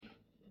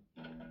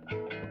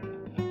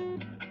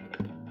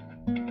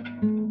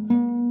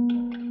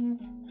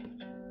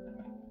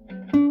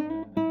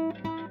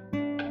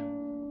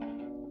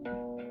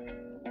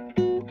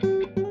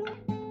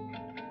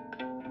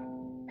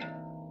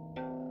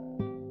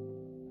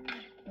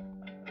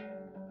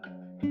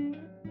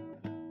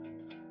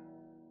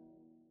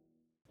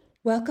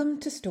Welcome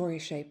to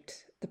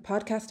Storyshaped, the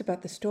podcast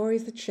about the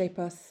stories that shape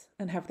us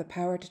and have the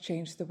power to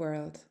change the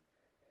world.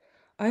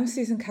 I'm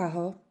Susan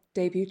Cahill,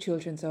 debut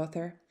children's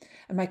author,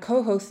 and my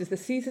co-host is the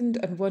seasoned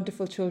and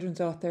wonderful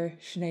children's author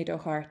Sinead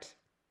O'Hart.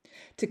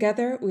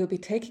 Together, we'll be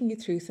taking you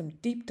through some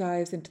deep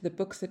dives into the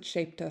books that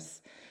shaped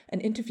us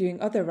and interviewing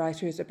other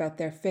writers about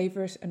their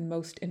favourite and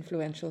most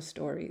influential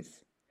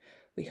stories.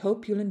 We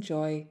hope you'll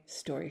enjoy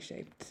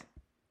Storyshaped.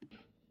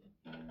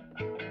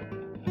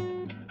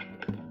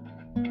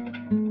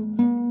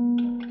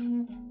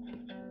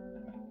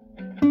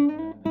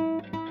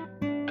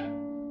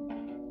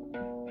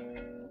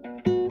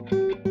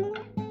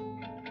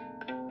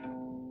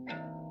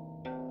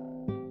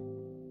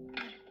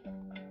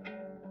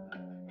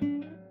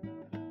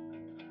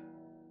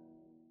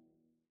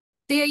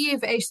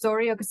 Díomh é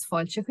story agus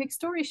fáilte chuig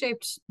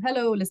Storyshaped.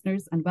 Hello,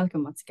 listeners, and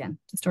welcome once again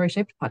to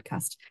Storyshaped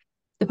podcast.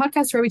 The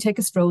podcast where we take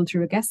a stroll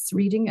through a guest's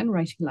reading and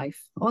writing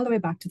life, all the way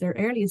back to their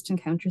earliest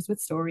encounters with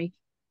story,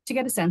 to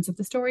get a sense of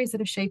the stories that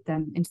have shaped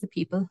them into the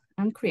people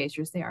and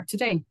creators they are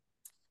today.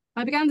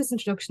 I began this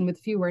introduction with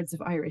a few words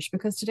of Irish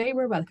because today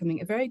we're welcoming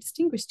a very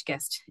distinguished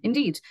guest.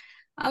 Indeed,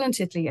 Alan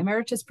Titley,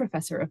 Emeritus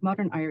Professor of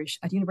Modern Irish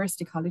at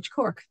University College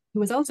Cork,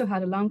 who has also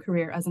had a long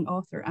career as an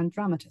author and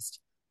dramatist.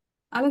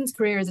 Alan's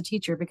career as a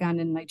teacher began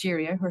in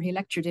Nigeria, where he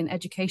lectured in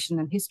education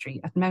and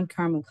history at Mount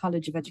Carmel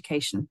College of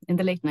Education in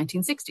the late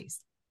 1960s.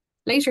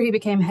 Later, he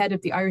became head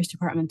of the Irish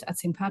department at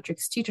St.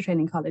 Patrick's Teacher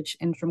Training College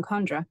in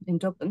Drumcondra in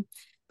Dublin,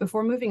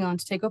 before moving on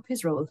to take up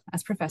his role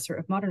as Professor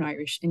of Modern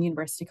Irish in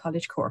University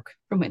College Cork,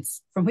 from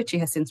which he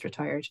has since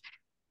retired.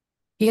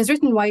 He has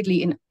written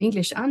widely in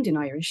English and in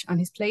Irish,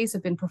 and his plays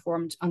have been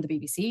performed on the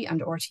BBC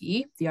and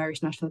RTE, the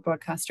Irish national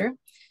broadcaster.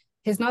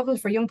 His novel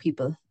for young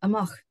people,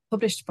 Amach,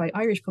 published by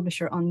Irish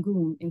publisher An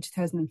Goon in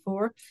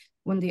 2004,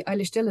 won the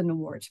Eilish Dillon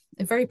Award,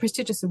 a very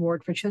prestigious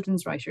award for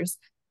children's writers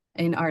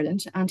in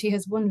Ireland, and he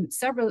has won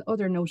several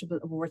other notable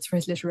awards for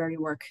his literary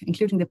work,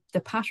 including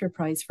the Patter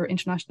Prize for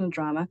International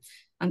Drama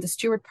and the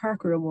Stuart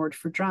Parker Award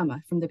for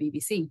Drama from the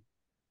BBC.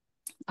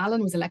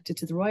 Alan was elected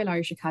to the Royal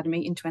Irish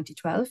Academy in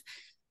 2012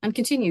 and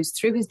continues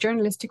through his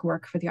journalistic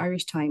work for the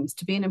Irish Times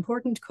to be an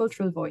important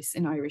cultural voice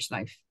in Irish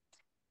life.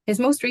 His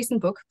most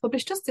recent book,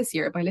 published just this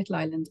year by Little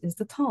Island, is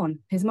The Táin,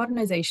 his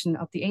modernisation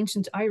of the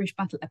ancient Irish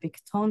battle epic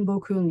Táin Bó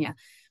Cúailnge,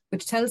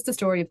 which tells the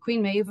story of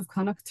Queen Maeve of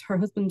Connacht, her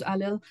husband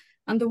Ailill,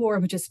 and the war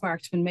which is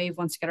sparked when Maeve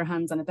wants to get her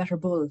hands on a better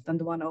bull than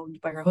the one owned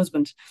by her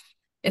husband.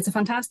 It's a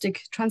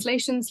fantastic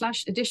translation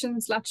 / edition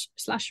 /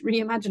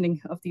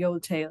 reimagining of the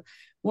old tale,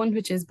 one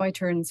which is by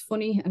turns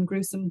funny and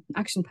gruesome,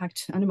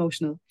 action-packed and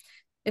emotional.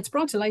 It's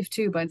brought to life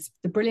too by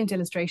the brilliant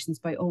illustrations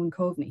by Owen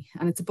Coveney,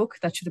 and it's a book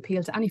that should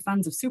appeal to any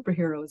fans of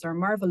superheroes or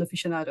Marvel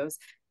aficionados,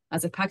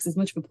 as it packs as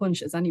much of a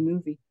punch as any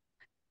movie.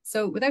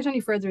 So without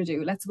any further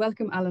ado, let's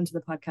welcome Alan to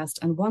the podcast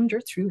and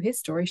wander through his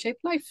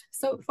story-shaped life.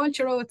 So,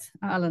 fáilte rót,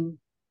 Alan.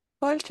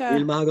 Fáilte.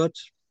 Il Magot.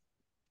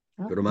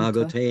 Gur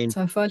Magot Tain.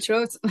 So, fáilte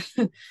rót.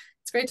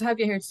 It's great to have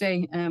you here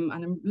today, and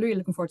I'm really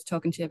looking forward to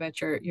talking to you about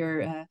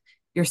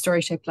your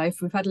story-shaped life.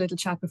 We've had a little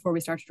chat before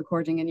we started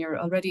recording, and you're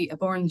already a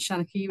born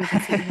Shanachie. We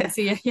can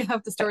see you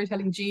have the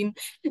storytelling gene,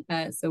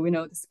 so we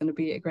know this is going to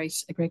be a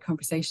great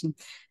conversation.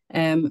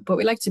 But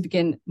we like to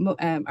begin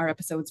our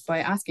episodes by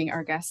asking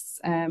our guests,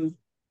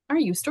 are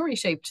you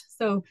story-shaped?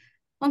 So,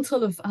 on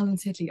Tull of Alan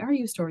Titley, are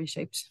you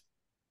story-shaped?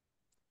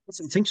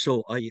 I think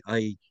so.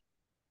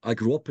 I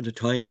grew up at a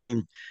time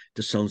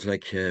that sounds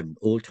like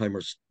old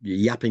timers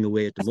yapping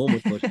away at the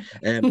moment, but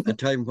a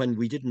time when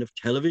we didn't have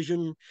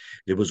television,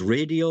 there was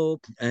radio,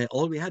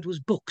 all we had was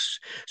books.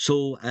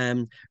 So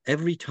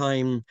every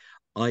time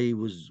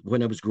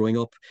when I was growing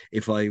up,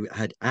 if I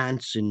had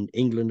aunts in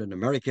England and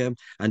America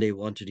and they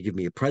wanted to give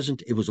me a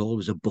present, it was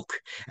always a book.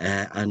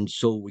 And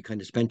so we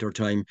kind of spent our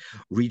time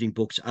reading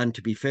books. And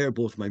to be fair,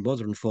 both my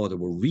mother and father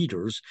were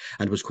readers,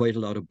 and there was quite a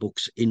lot of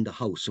books in the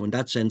house. So in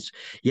that sense,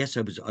 yes,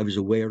 I was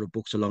aware of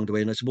books along the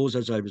way. And I suppose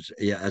as I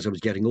was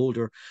getting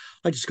older,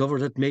 I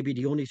discovered that maybe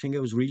the only thing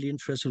I was really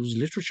interested in was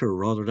literature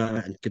rather than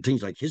and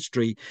things like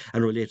history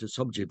and related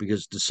subject,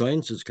 because the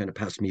sciences kind of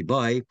passed me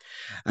by,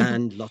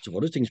 and lots of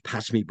other things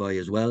passed me by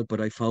as well. But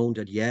I found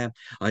that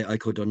I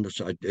could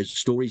understand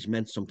stories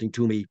meant something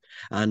to me,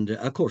 and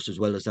of course, as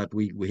well as that,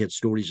 we had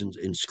stories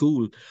in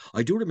school.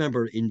 I do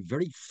remember in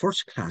very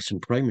first class in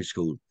primary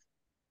school,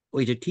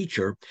 we had a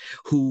teacher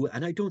who,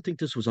 and I don't think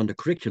this was on the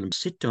curriculum,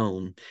 sit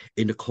down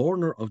in the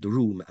corner of the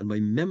room, and my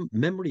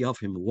memory of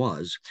him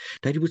was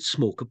that he would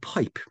smoke a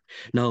pipe.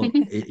 Now,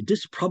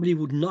 this probably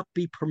would not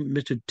be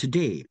permitted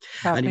today.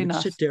 Probably and he would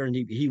not. sit there and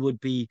he would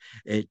be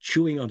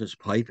chewing on his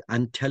pipe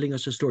and telling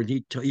us a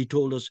story. He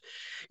told us,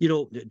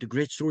 the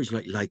great stories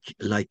like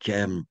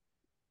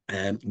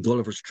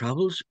Gulliver's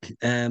Travels,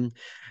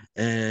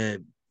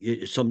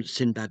 some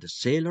Sinbad the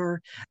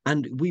Sailor,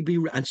 and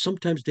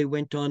sometimes they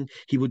went on.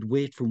 He would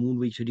wait from one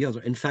week to the other.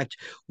 In fact,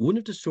 one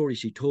of the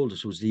stories he told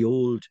us was the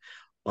old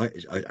I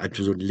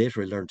was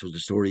later I learned it was the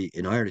story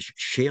in Irish,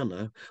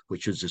 Sheana,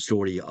 which is the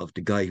story of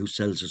the guy who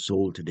sells his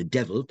soul to the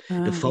devil,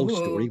 the Faust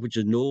story, which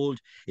is an old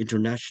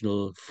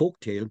international folk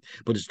tale,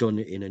 but it's done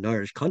in an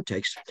Irish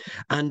context.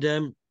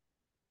 And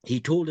he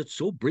told it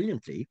so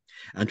brilliantly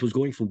and was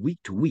going from week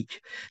to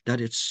week that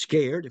it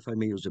scared, if I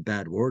may use a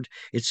bad word,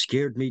 it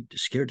scared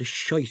the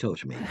shite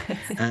out of me.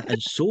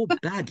 And so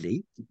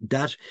badly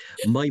that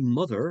my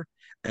mother,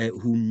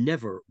 who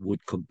never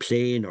would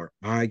complain or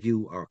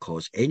argue or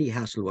cause any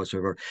hassle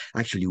whatsoever,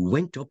 actually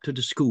went up to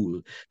the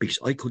school because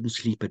I couldn't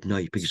sleep at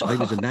night because I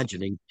was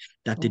imagining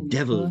that the Oh my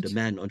devil, God. the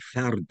man on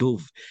Far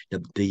Dove,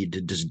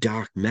 this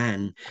dark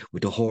man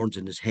with the horns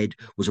in his head,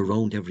 was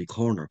around every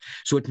corner.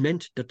 So it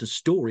meant that the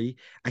story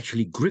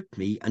actually gripped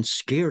me and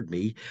scared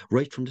me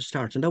right from the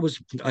start. And that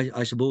was,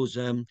 I suppose,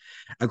 a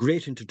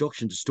great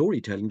introduction to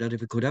storytelling, that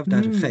if it could have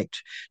that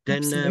effect,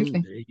 then,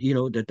 Absolutely.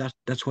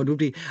 that's what it would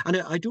be. And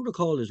I do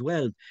recall as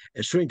well,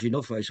 strangely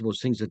enough, I suppose,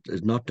 things that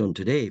is not done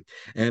today,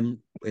 in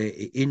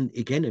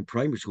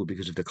primary school,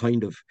 because of the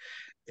kind of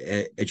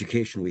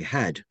education we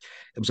had.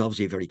 It was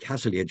obviously a very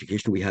Catholic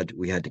education. We had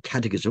the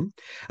catechism,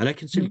 and I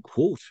can still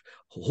quote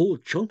whole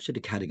chunks of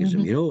the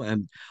catechism.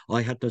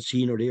 I had not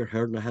seen or ear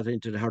heard, and I had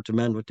into the heart of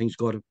man what things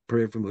God have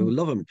prepared from who will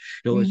love him.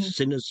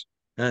 Sin is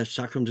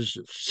sacrament is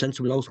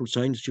sensible outward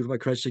signs due by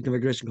Christ, signify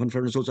grace and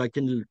conference souls. I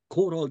can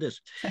quote all this,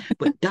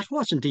 but that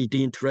wasn't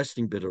the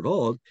interesting bit at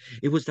all.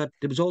 It was that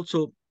there was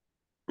also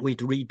way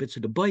to read bits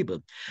of the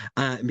Bible,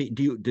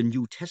 the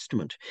New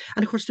Testament.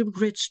 And of course, there were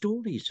great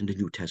stories in the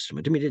New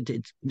Testament. I mean,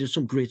 there's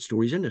some great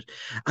stories in it.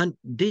 And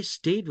they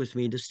stayed with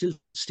me, and they still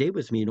stay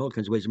with me in all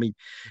kinds of ways. I mean,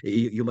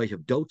 you might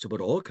have doubts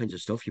about all kinds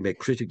of stuff. You may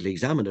critically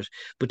examine it,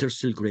 but there's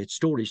still great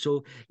stories.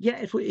 So,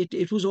 yeah,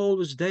 it was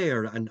always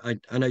there. And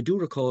I do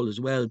recall as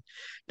well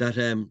that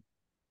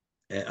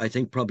I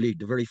think probably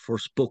the very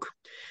first book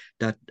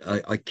that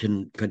I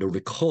can kind of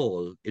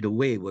recall in a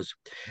way was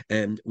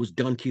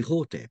Don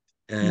Quixote.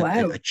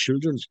 Wow. A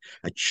children's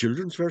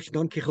version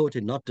Don Quixote,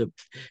 not the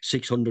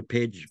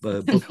 600-page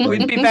book by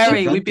We'd be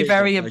very Cervantes,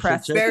 I should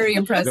impressed. say. Very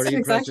impressed. Very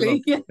impressive,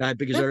 Exactly. Yeah.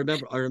 because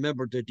I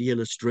remember the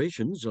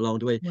illustrations along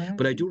the way. Wow.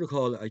 But I do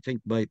recall, I think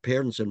my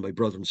parents and my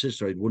brother and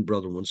sister, I had one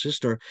brother and one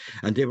sister,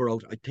 and they were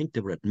out. I think they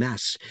were at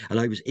mass, and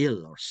I was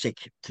ill or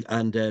sick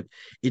and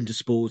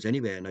indisposed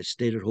anyway. And I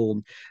stayed at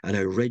home and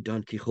I read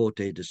Don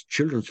Quixote, this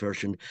children's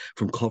version,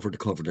 from cover to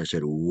cover. And I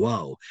said,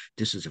 "Wow,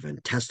 this is a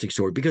fantastic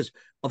story," because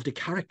of the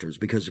characters,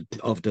 because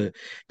of the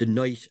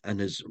knight and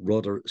his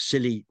rather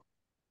silly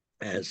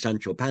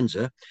Sancho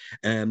Panza,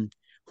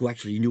 who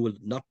actually knew a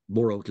lot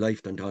more out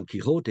life than Don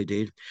Quixote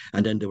did.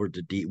 And then there were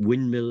the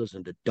windmills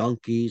and the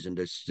donkeys and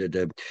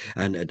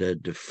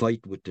the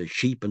fight with the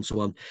sheep and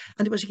so on.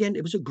 And it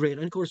was a great.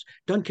 And of course,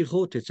 Don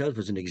Quixote itself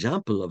is an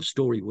example of a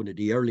story, one of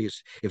the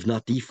earliest, if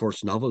not the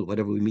first novel,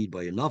 whatever we mean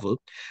by a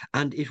novel.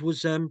 And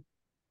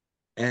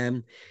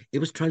um, it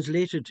was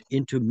translated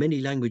into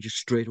many languages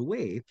straight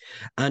away,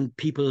 and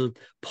people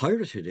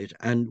pirated it,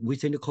 and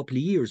within a couple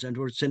of years, and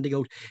were sending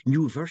out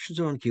new versions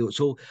of Kyoto.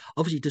 So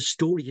obviously, the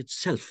story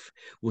itself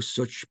was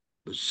such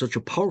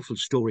a powerful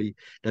story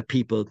that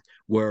people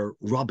were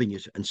robbing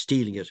it and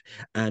stealing it.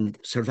 And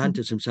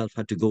Cervantes himself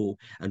had to go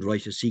and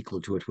write a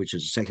sequel to it, which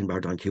is the second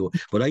part, Don Quixote.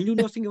 But I knew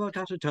nothing about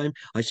that at the time.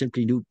 I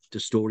simply knew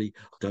the story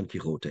of Don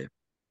Quixote.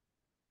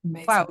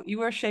 Amazing. Wow, you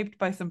were shaped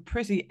by some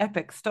pretty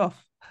epic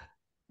stuff.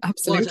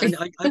 Absolutely.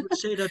 And I would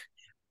say that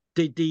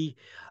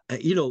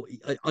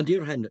on the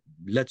other hand,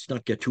 let's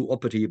not get too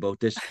uppity about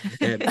this.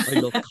 I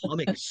love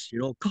comics.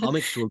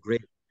 Comics were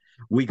great.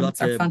 We got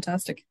Comics are the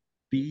fantastic.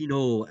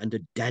 Beano and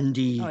the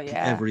Dandy Oh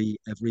yeah.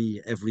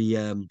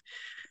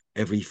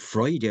 every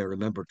Friday. I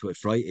remember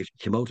it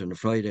came out on a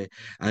Friday,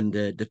 and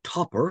the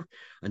Topper.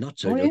 And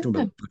not I don't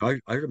remember, but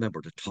I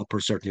remember the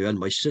Topper certainly. And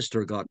my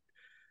sister got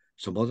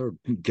some other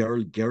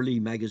girly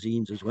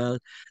magazines as well.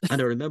 And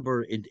I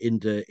remember in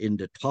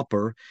the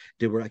Topper,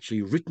 they were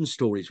actually written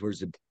stories,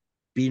 whereas the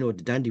Beano and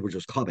the Dandy were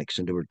just comics,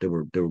 and they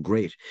were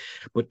great.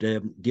 But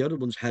the other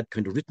ones had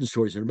kind of written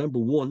stories. I remember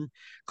one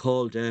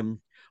called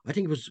I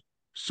think it was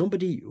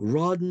somebody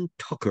Ron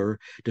Tucker,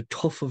 the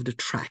Tough of the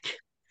Track.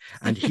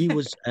 And he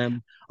was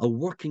a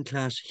working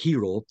class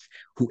hero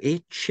who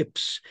ate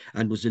chips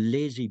and was a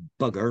lazy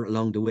bugger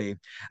along the way.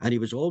 And he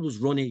was always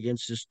running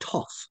against this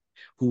tough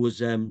who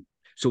was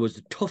so was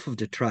the tough of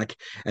the track,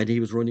 and he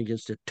was running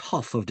against the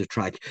tough of the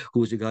track,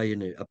 who was a guy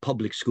in a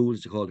public school,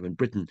 as they called him in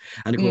Britain.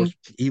 And of course,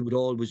 he would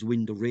always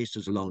win the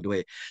races along the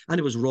way. And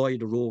it was Roy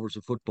the Rovers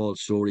of football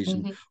stories,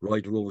 and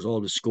Roy the Rovers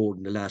always scored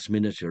in the last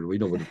minute, or with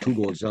the 2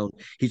 goals down,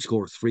 he'd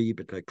score 3, a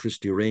bit like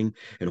Christy Ring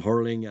in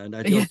hurling, and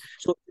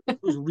so it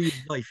was real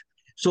life.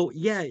 So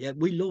yeah,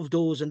 we love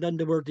those. And then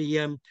there were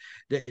the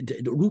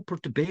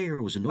Rupert the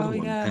Bear was another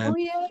one. Oh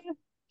yeah.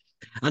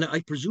 And I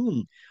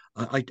presume,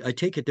 I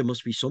take it there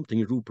must be something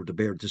in Rupert the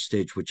Bear at this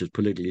stage which is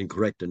politically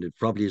incorrect, and it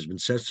probably has been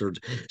censored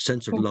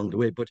along the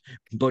way.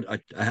 But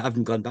I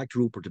haven't gone back to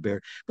Rupert the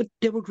Bear. But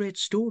they were great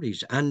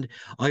stories, and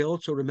I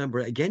also remember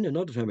again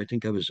another time. I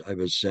think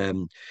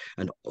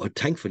and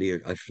thankfully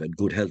I've had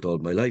good health all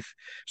my life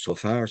so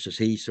far, says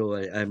he.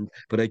 So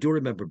but I do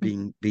remember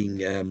being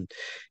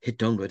hit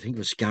down with, I think it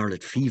was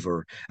scarlet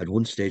fever at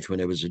one stage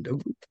when I was in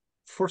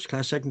first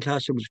class, second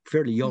class. I was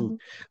fairly young,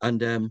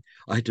 Mm-hmm. and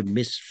I had to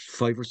miss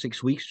 5 or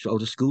 6 weeks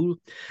out of school.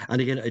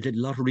 And again, I did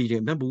a lot of reading. I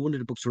remember one of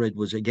the books I read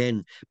was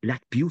again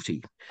Black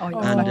Beauty, Oh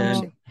yeah, and Black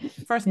Oh, Beauty.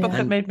 first book Yeah. that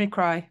and made me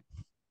cry.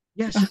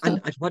 yes, and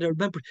what I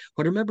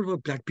remember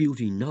about Black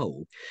Beauty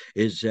now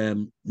is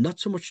not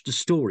so much the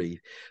story,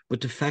 but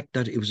the fact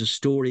that it was a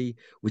story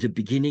with a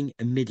beginning,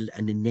 a middle,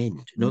 and an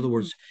end. In other Mm.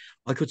 words,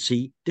 I could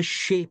see the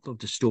shape of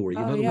the story.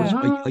 In Oh, other words, yeah.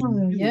 I Oh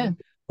knew yeah.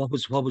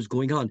 what was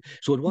going on.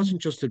 So it Mm.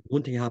 wasn't just that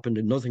one thing happened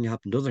and nothing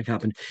happened, nothing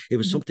happened. It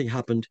was Mhm. something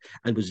happened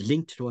and was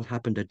linked to what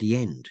happened at the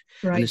end.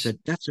 And I Right. said,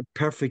 that's a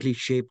perfectly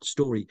shaped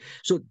story.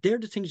 So they're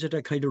the things that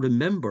I kind of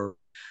remember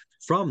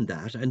from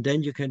that. And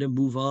then you kind of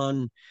move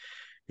on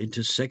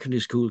into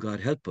secondary school, God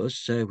help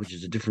us, which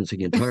is a different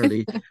thing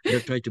entirely. They're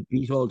trying to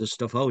beat all this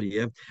stuff out of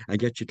you and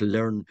get you to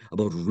learn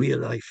about real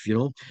life,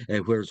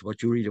 whereas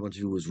what you really want to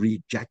do is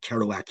read Jack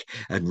Kerouac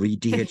and read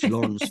D.H.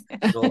 Lawrence,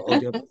 all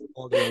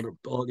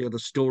the other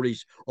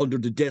stories under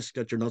the desk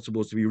that you're not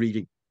supposed to be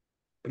reading.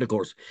 But of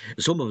course,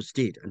 some of us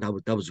did, and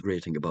that was a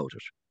great thing about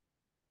it.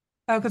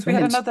 Oh, because we had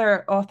Brilliant.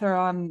 another author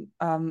on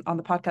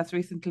the podcast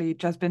recently,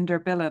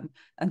 Jasbinder Billen,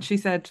 and she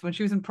said when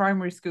she was in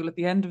primary school, at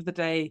the end of the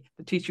day,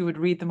 the teacher would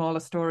read them all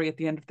a story at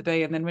the end of the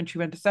day, and then when she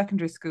went to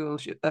secondary school,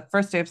 that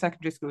first day of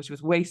secondary school, she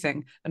was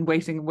waiting and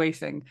waiting and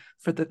waiting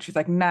for the. She's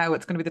like, now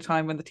it's going to be the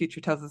time when the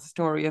teacher tells us a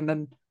story, and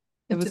then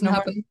there It was didn't no more,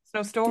 happen. no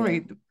Yeah.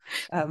 story.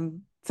 So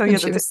And yeah,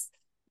 she was,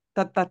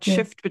 that yeah.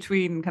 shift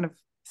between kind of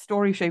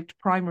story shaped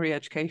primary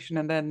education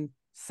and then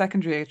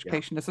secondary Yeah.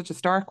 education is such a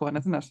stark one,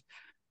 isn't it?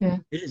 Yeah.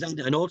 It is,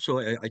 and also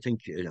I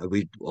think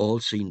we've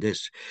all seen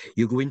this.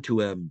 You go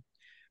into a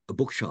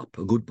bookshop,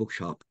 a good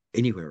bookshop,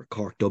 anywhere,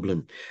 Cork,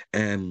 Dublin,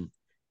 um,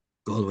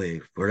 Galway,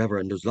 wherever,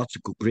 and there's lots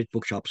of great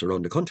bookshops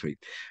around the country.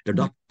 They're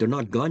Mhm.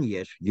 not gone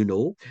yet,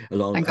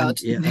 along Thank God.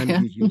 and yeah, and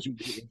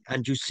Yeah.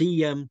 you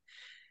see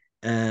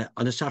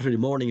on a Saturday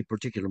morning in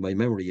particular, my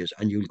memory is,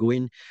 and you'll go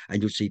in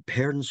and you'll see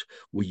parents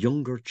with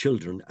younger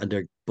children and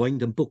they're buying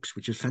them books,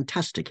 which is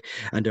fantastic.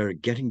 And they're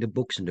getting the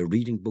books and they're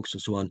reading books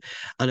and so on.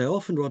 And I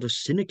often rather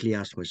cynically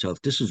ask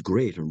myself, this is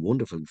great and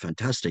wonderful and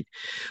fantastic,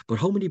 but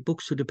how many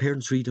books do the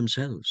parents read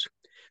themselves?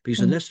 Because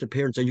Mm. unless the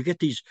parents, and you get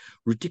these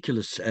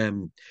ridiculous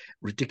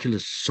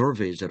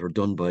surveys that are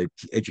done by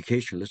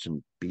educationalists,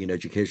 and being an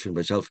educational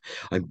myself,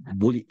 I'm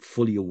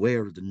fully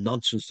aware of the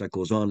nonsense that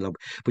goes on.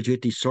 But you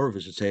get these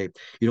surveys that say,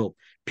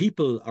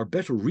 people are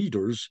better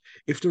readers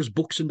if there's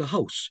books in the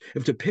house.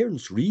 If the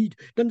parents read,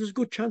 then there's a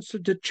good chance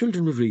that the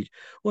children will read.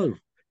 Well,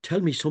 tell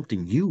me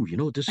something new.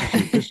 This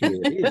is the way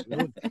it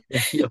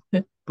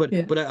is. But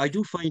Yeah. I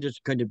do find it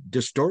kind of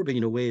disturbing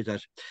in a way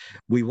that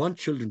we want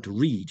children to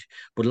read,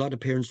 but a lot of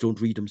parents don't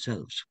read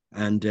themselves,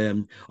 and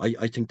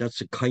I think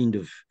that's a kind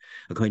of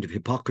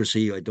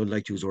hypocrisy. I don't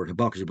like to use the word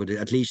hypocrisy, but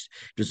at least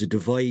there's a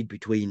divide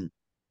between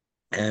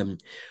um,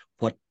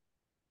 what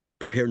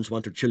parents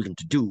want their children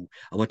to do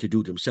and what they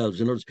do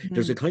themselves. In other words,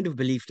 there's Mm. a kind of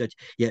belief that,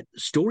 yeah,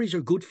 stories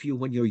are good for you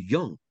when you're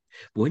young.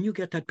 But when you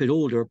get that bit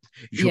older,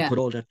 you should Yeah. put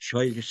all that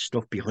childish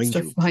stuff behind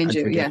Stuff you behind and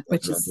you. forget Yeah. about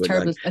Which it along is the way,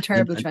 a and,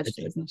 terrible and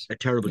tragedy, isn't it? a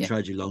terrible Yeah.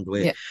 tragedy along the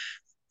way. Yeah.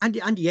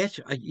 And yet,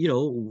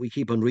 we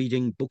keep on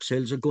reading. Book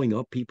sales are going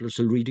up. People are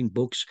still reading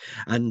books,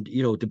 and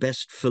the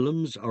best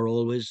films are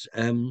always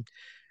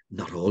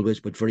not always,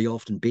 but very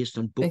often based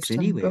on books Based on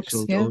anyway. books.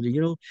 So, Yeah.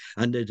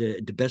 and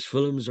the best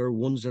films are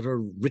ones that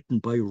are written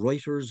by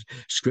writers,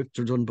 scripts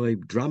are done by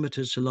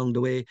dramatists along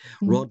the way,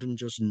 Mm. rather than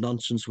just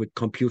nonsense with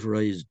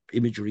computerized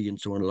imagery and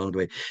so on along the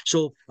way.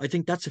 So, I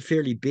think that's a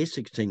fairly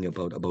basic thing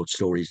about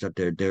stories, that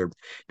they're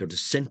the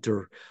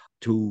center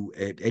to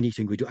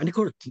anything we do. And of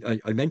course,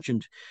 I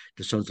mentioned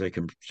this sounds like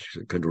I'm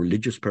a kind of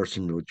religious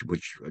person,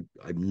 which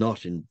I'm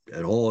not in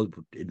at all,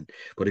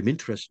 but I'm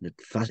interested,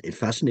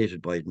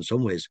 fascinated by it in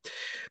some ways.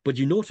 But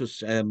you notice,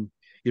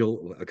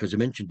 because I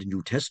mentioned the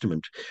New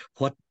Testament,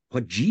 what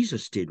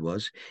Jesus did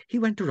was he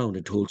went around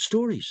and told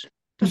stories.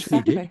 That's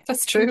what he did. Exactly.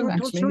 That's Told, true, told,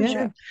 told actually. stories. Yeah.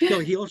 Yeah. Yeah. No,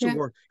 he also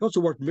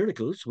Yeah. worked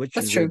miracles, which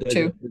That's is true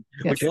too.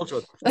 which Yes.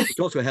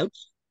 also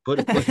helps.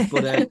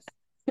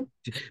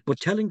 But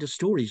telling the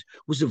stories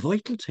was a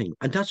vital thing,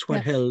 and Yeah. that's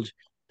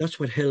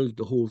what held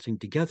the whole thing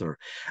together.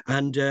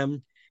 And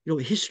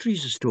history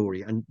is a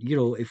story, and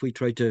if we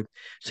try to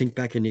think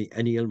back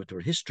any element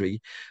of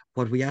history,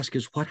 what we ask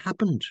is what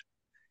happened.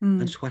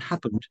 And Mm. it's what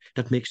happened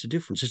that makes the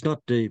difference. It's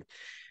not the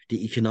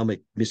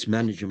economic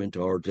mismanagement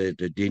or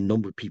the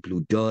number of people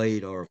who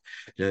died or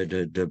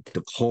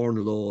the corn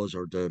laws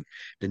or the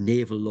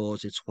naval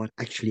laws. It's what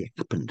actually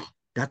happened.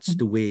 That's Mhm.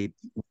 the way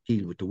we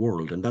deal with the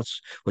world. And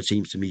that's what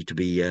seems to me to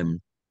be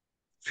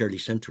fairly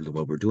central to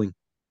what we're doing.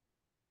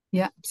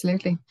 Yeah,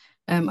 absolutely.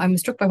 I'm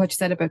struck by what you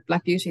said about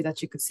Black Beauty,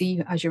 that you could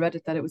see as you read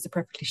it that it was a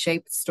perfectly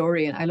shaped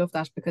story. And I love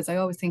that, because I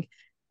always think,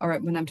 or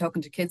when I'm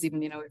talking to kids,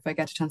 even, if I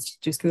get a chance to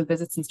do school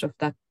visits and stuff,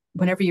 that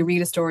whenever you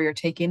read a story or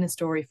take in a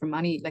story from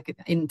any, like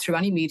in through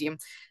any medium,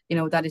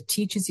 that it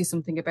teaches you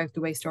something about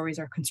the way stories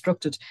are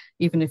constructed,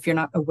 even if you're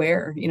not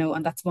aware,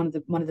 and that's one of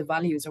the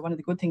values, or one of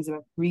the good things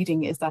about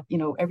reading, is that,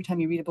 every time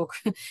you read a book,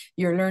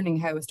 you're learning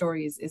how a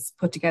story is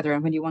put together.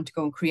 And when you want to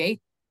go and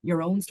create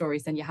your own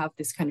stories, then you have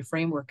this kind of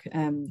framework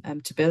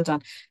to build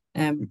on.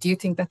 Do you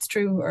think that's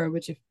true, or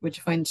would you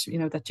find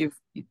that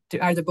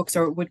are the books,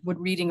 or would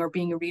reading or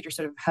being a reader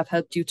sort of have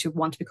helped you to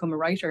want to become a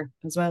writer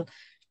as well?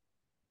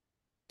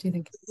 Do you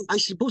think? I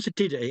suppose it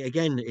did.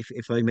 Again,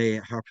 if I may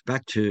harp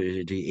back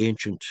to the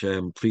ancient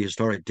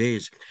prehistoric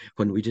days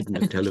when we didn't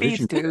have Please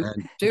television, do.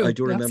 and I Do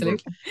do remember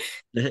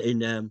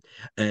absolutely.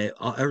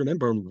 I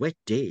remember on wet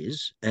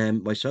days,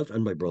 myself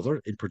and my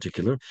brother in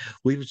particular,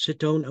 we would sit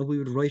down and we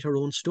would write our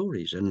own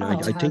stories, and I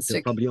think they're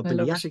Fantastic. probably up I in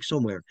the love it. attic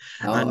somewhere.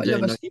 Oh, I And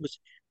love now it.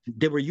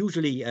 they were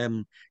usually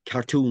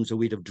cartoons, so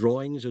we'd have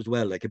drawings as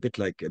well, like a bit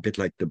like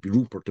the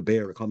Rupert the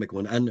Bear, a comic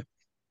one, and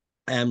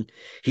um,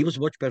 he was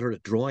much better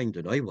at drawing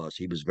than I was.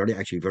 He was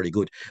actually very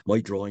good.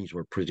 My drawings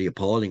were pretty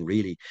appalling,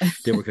 really.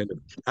 They were kind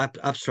of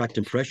abstract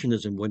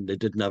impressionism when they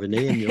didn't have a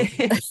name,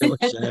 It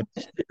was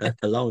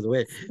along the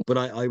way.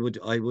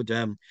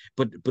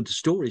 But but the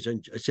stories,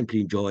 I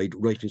simply enjoyed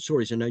writing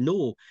stories, and I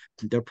know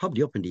they're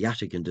probably up in the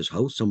attic in this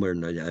house somewhere,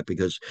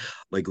 because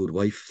my good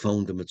wife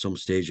found them at some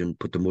stage and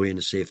put them away in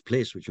a safe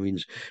place, which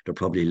means they'll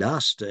probably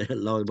last a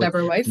long.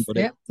 Clever wife. But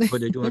I, Yeah.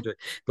 but I do have to.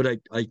 But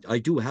I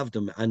do have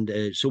them, and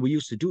so we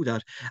used to do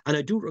that. And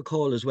I do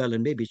recall as well,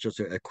 and maybe it's just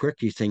a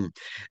quirky thing.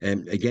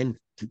 Again,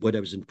 when I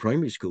was in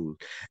primary school,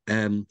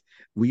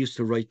 we used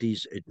to write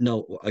these.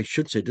 Now, I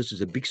should say this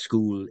is a big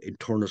school in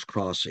Turner's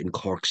Cross in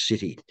Cork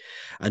City,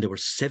 and there were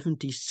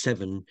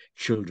 77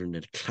 children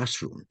in a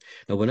classroom.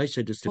 Now, when I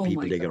said this to Oh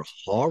people, my they God. get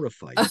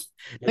horrified. Now,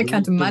 I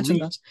can't imagine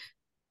that.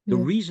 the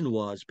Yeah. reason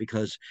was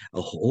because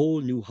a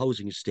whole new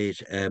housing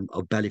estate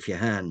of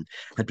Ballyfihan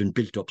had been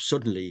built up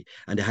suddenly,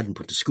 and they hadn't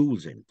put the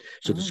schools in.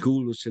 So the Ah.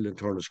 school was still in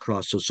Turner's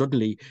Cross. So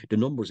suddenly the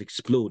numbers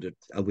exploded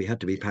and we had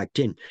to be packed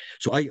in.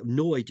 So I have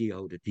no idea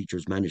how the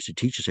teachers managed to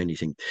teach us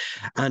anything.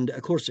 And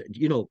of course,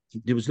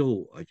 there was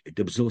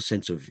no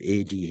sense of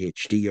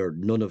ADHD or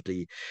none of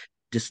the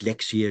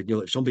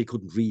dyslexia. If somebody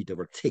couldn't read, they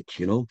were thick.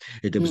 There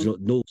was Mm.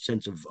 no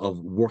sense of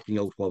working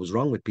out what was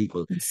wrong with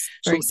people. It's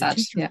very So the sad.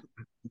 teachers Yeah.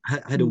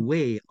 had a Mm.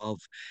 way of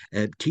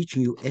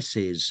teaching you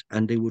essays,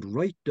 and they would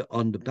write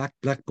on the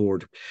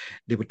blackboard.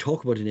 They would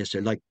talk about an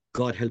essay, like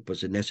God help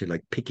us, an essay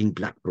like picking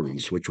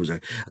blackberries, which was a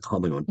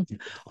common one.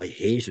 I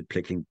hated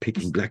picking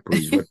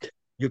blackberries, but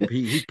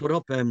he'd put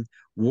up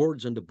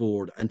words on the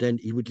board, and then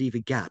he would leave a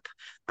gap,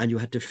 and you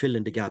had to fill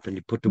in the gap, and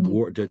you put Mm. the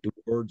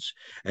words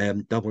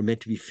that were meant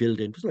to be filled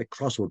in. It was like a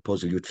crossword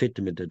puzzle. You'd fit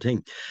them into the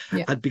thing.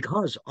 Yeah. And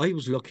because I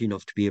was lucky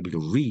enough to be able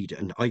to read,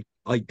 and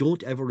I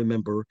don't ever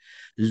remember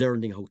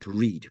learning how to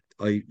read.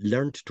 I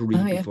learned to Ah,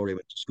 read yeah. before I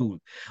went to school.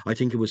 I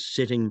think it was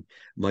sitting,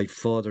 my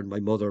father and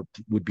my mother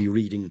would be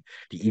reading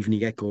the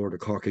Evening Echo or the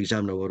Cork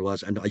Examiner, what it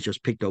was, and I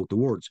just picked out the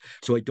words.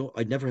 So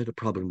I never had a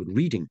problem with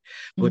reading.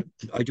 Mm. But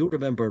I do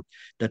remember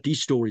that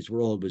these stories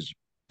were always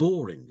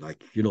boring.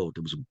 Like, there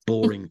was a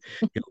boring,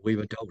 we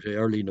went out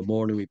early in the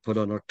morning, we put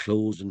on our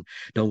clothes, and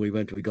then we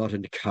got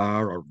in the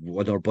car or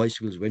on our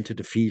bicycles, went to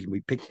the field, and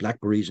we picked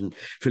blackberries and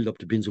filled up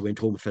the bins and went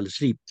home and fell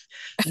asleep.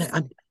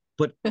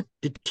 But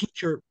the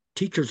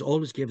teachers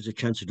always gave us a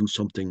chance to do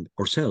something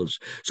ourselves.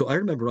 So I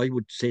remember I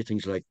would say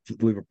things like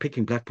we were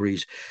picking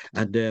blackberries,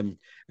 and an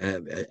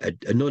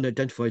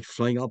unidentified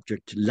flying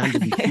object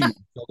landed in the field,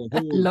 dug a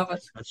hole, Love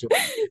it. and so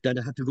then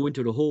I had to go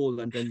into the hole,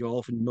 and then you're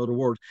off in another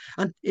word.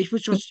 And it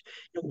was just,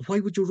 why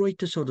would you write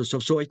this sort of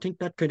stuff? So I think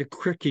that kind of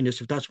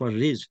quirkiness, if that's what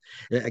it is,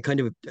 a kind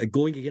of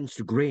going against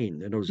the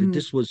grain. In other words, Mm.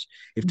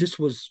 if this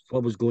was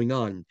what was going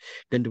on,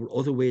 then there were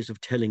other ways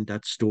of telling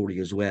that story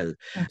as well.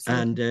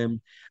 And Absolutely.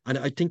 and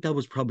I think that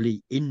was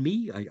probably in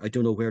me. I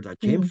don't know where that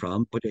came Mm.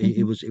 from, but it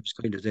Mhm. was it was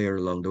kind of there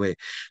along the way.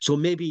 So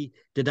maybe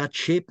did that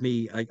shape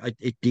me?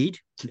 It did.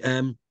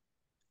 Um,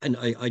 and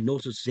I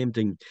noticed the same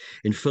thing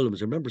in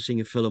films. I remember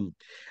seeing a film,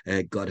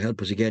 God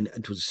help us again,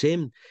 and it was the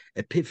same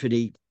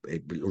epiphany,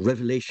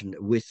 revelation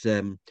with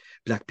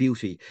Black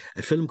Beauty,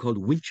 a film called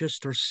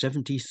Winchester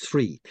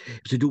 73.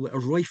 It was to do with a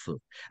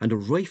rifle, and a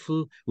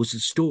rifle was the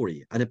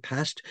story, and it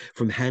passed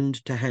from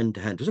hand to hand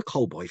to hand. It was a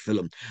cowboy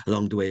film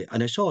along the way,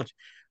 and I saw it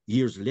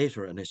years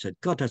later, and I said,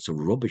 God, that's a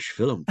rubbish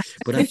film.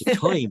 But at the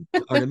time,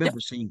 I remember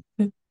seeing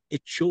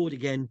it showed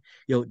again,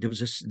 there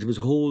was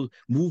a whole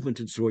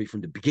movement and story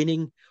from the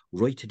beginning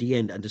right to the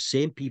end, and the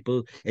same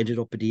people ended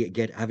up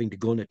again having the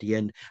gun at the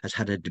end as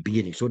had at the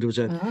beginning. So there was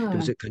Ah,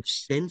 a kind of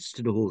sense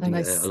to the whole a thing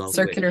nice along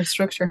the way. circular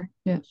structure.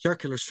 Yeah.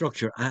 Circular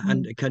structure,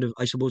 and Mm. kind of,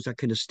 I suppose that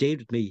kind of stayed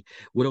with me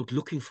without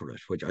looking for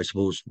it, which I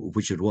suppose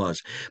which it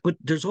was. But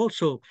there's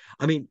also,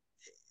 I mean,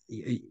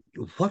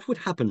 what would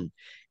happen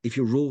if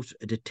you wrote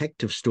a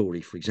detective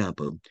story, for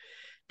example,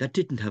 that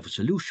didn't have a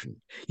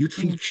solution? You'd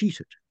feel Mm.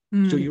 cheated.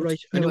 So You you're would.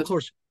 right. You And of would.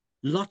 course,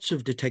 lots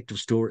of detective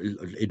story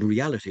in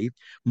reality,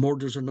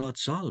 murders are not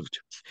solved.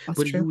 That's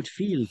But you true. would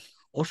feel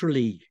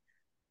utterly,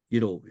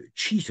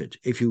 cheated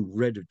if you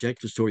read a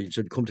detective story and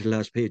said, come to the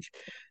last page.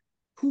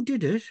 Who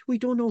did it? We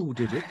don't know who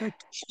did it.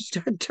 That's just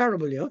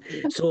terrible,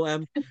 So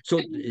a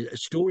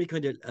story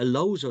kind of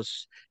allows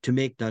us to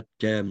make that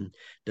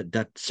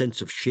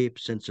sense of shape,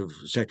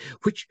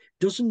 which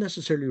doesn't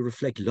necessarily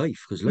reflect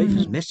life, because life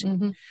is messy.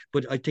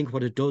 But I think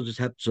what it does is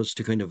helps us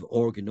to kind of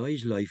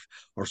organize life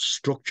or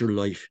structure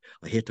life.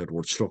 I hate that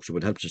word structure,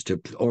 but helps us to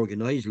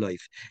organize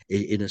life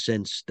in a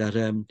sense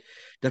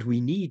that we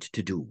need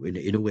to do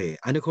in a way.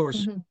 And of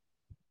course,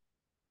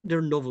 there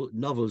are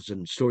novels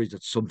and stories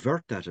that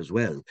subvert that as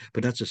well,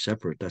 but that's a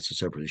separate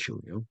issue.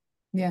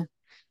 Yeah.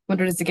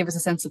 Wonder, does it give us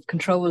a sense of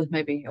control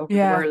maybe over the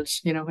Yeah. world?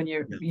 When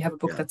you Yeah, have a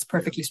book yeah, that's yeah,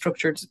 perfectly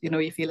structured,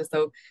 you feel as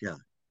though yeah,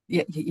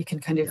 you can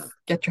kind of yeah.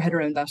 get your head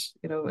around that,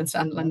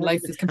 and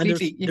life is And there's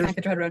completely, you there's can't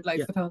get your head around life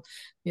yeah, at all.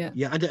 Yeah.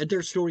 yeah, and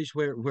there's stories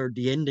where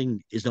the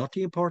ending is not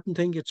the important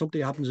thing; it's something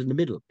that happens in the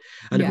middle.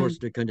 And of Yeah. course,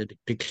 the kind of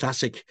the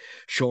classic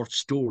short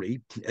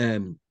story,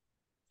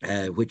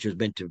 which is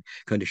meant to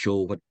kind of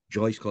show what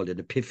Joyce called an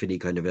epiphany,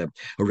 kind of a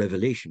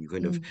revelation. You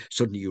kind of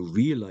suddenly you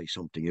realize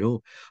something.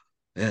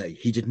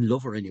 He didn't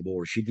love her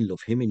anymore, she didn't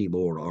love him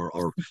anymore,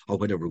 or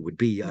whatever it would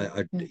be.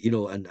 Yeah.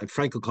 And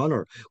Frank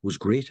O'Connor was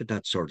great at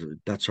that sort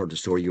of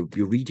story.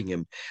 You're reading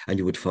him, and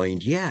you would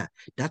find, yeah,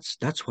 that's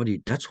what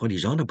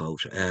he's on about.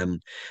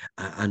 And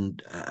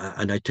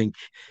I think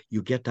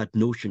you get that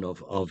notion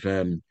of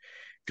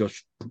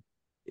just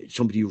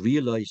somebody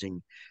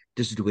realizing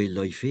this is the way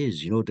life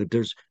is.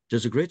 That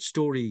there's a great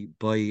story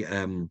by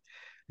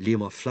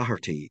Liam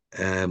O'Flaherty,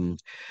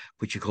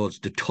 which he calls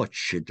The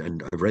Touch,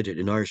 and I read it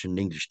in Irish and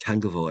English,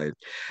 Tangovoil,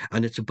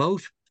 and it's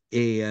about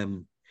a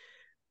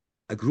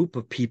group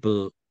of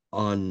people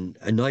on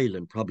an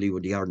island, probably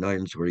with the Aran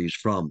Islands where he's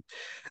from,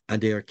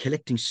 and they are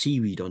collecting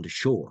seaweed on the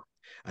shore,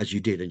 as you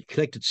did, and you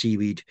collected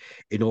seaweed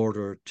in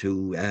order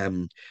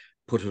to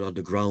put it on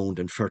the ground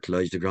and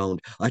fertilize the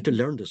ground. I had to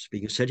learn this.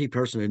 Being a SETI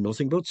person, I know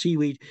nothing about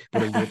seaweed,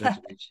 but I know that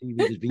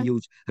seaweed is being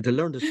used. I had to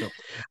learn this stuff.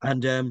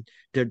 And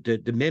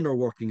the men are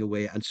working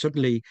away, and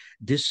suddenly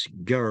this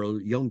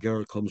young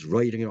girl, comes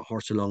riding a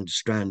horse along the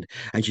strand,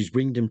 and she's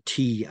bringing them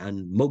tea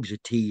and mugs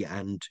of tea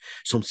and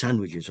some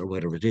sandwiches or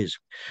whatever it is.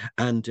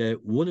 And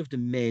one of the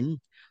men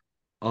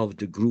of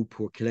the group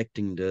who are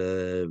collecting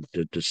the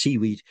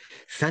seaweed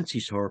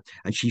fancies her,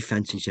 and she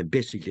fancies him.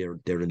 Basically,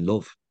 they're in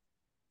love.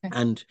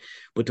 Okay.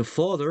 But the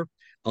father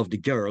of the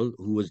girl,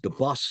 who was the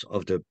boss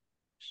of the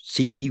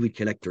seaweed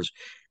collectors,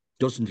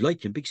 doesn't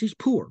like him because he's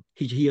poor.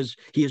 He has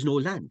no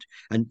land,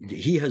 and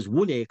he has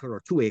 1 acre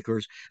or 2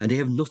 acres, and they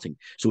have nothing.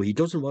 So he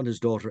doesn't want his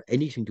daughter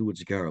anything to do with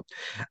the girl,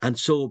 and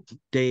so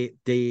they're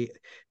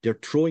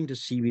throwing the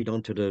seaweed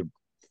onto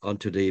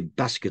the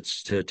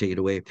baskets to take it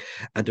away,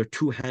 and their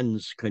two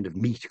hands kind of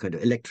meet, kind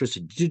of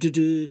electricity,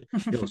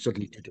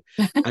 suddenly.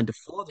 And the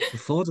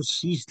father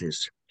sees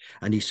this,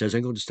 and he says,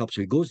 "I'm going to stop."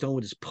 So he goes down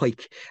with his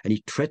pike, and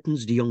he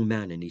threatens the young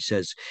man, and he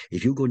says,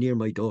 "If you go near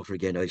my daughter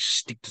again, I'll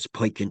stick this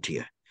pike into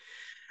you."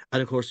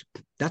 And of course,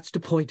 that's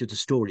the point of the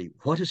story.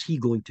 What is he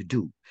going to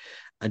do?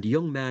 And the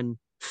young man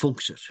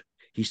funks it.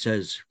 He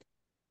says,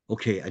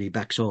 okay, and he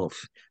backs off.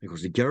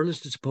 Because the girl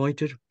is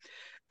disappointed,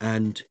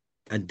 and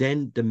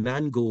then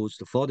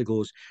the father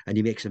goes, and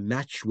he makes a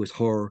match with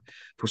her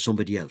for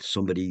somebody else,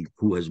 somebody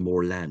who has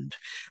more land.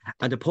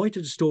 And the point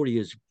of the story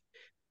is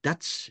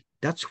that's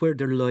where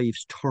their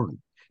lives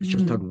turn. It's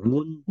just that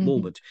one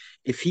moment.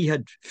 If he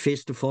had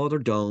faced the father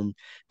down,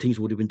 things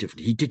would have been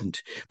different. He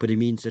didn't, but it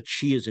means that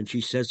and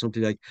she says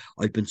something like,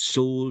 "I've been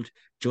sold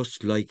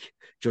just like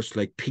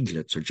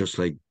piglets, or just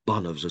like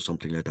bonavs," or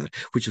something like that,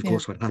 which of Yeah.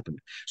 course what happened.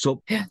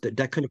 So Yeah.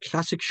 that kind of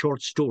classic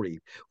short story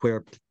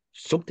where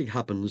something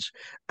happens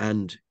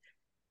and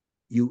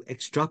you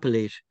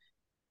extrapolate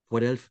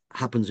what else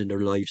happens in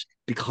their lives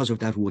because of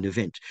that one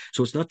event.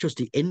 So it's not just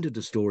the end of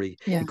the story,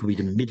 Yeah. it could be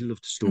the middle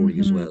of the story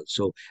as well.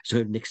 So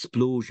an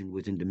explosion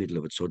within the middle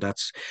of it. So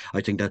that's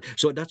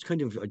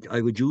kind of,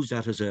 I would use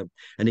that as an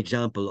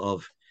example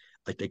of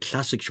a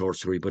classic short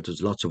story, but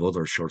there's lots of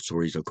other short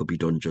stories that could be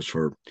done just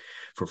for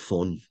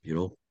fun,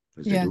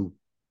 as they Yeah. do.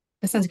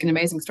 It sounds like an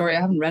amazing story. I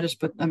haven't read it,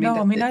 but I mean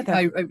No, me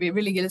neither. it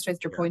really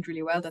illustrates your Yeah, point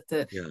really well, that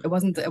yeah, it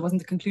wasn't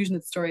the conclusion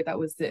of the story that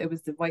was it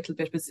was the vital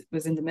bit,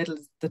 was in the middle.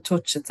 The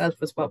touch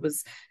itself was what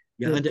was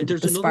yeah. the And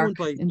there's the another one spark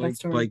by in by that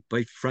story.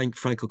 by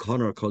Frank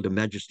O'Connor called The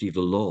Majesty of the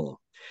Law,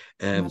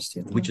 Majesty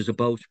of the which Law. is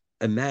about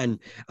a man.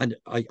 And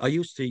I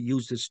used to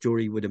use this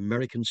story with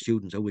American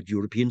students or with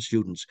European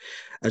students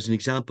as an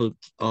example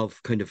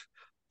of kind of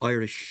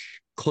Irish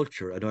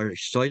culture and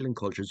Irish silent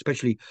culture,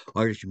 especially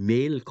Irish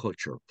male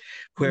culture,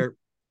 where,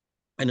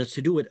 and it's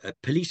to do with a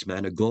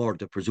policeman, a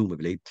Garda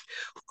presumably,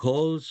 who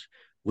calls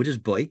with his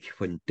bike,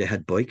 when they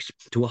had bikes,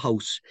 to a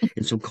house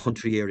in some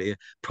country area,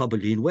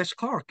 probably in West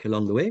Cork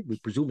along the way. We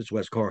presume it's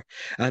West Cork.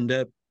 And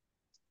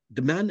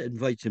the man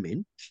invites him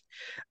in,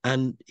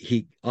 and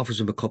he offers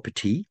him a cup of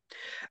tea,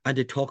 and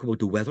they talk about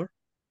the weather.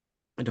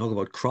 and talk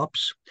about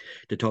crops,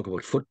 they talk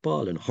about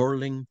football and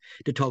hurling,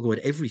 they talk about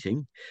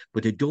everything,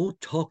 but they don't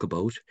talk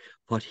about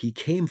what he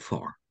came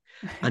for.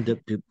 And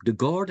the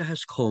Garda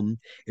has come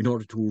in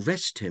order to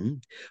arrest him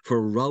for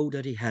a row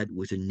that he had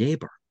with a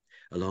neighbour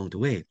along the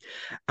way.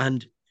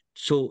 And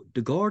so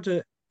the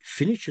Garda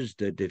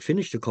they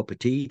finish the cup of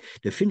tea,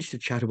 they finish the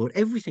chat about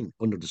everything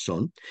under the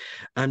sun,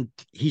 and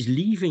he's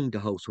leaving the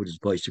house with his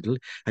bicycle,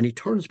 and he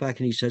turns back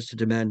and he says to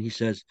the man, he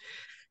says,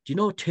 "Do you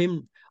know,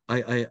 Tim,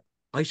 I I,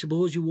 I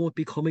suppose you won't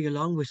be coming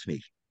along with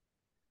me,"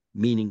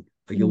 meaning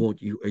you Mm.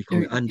 won't, you are you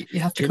coming? And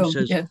You have to Tim come.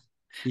 says, Yeah.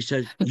 he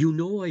says, "You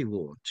know I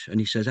won't." And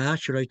he says, "Ah,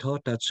 sure, I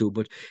thought that so."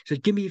 But he says,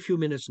 "Give me a few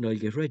minutes and I'll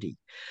get ready."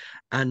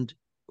 And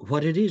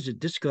what it is,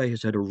 that this guy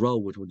has had a row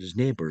with one of his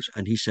neighbours,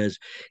 and he says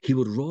he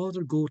would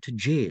rather go to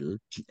jail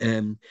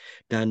um,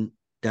 than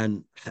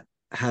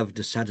have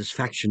the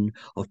satisfaction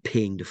of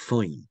paying the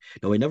fine.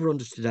 Now, I never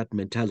understood that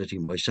mentality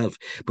myself,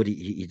 but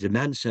the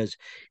man says,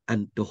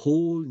 and the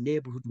whole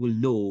neighbourhood will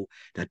know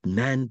that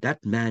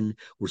man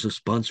was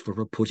responsible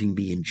for putting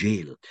me in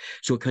jail.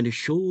 So it kind of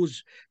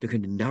shows the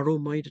kind of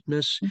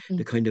narrow-mindedness, Mhm.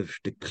 the kind of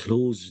the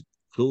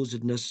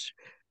closedness,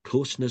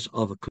 closeness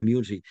of a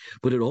community,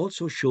 but it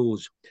also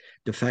shows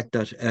the fact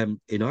that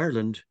in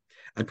Ireland,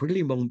 and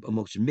particularly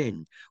amongst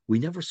men, we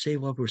never say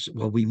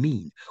what we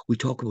mean. We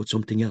talk about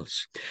something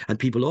else. And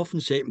people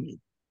often say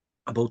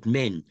about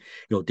men,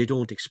 they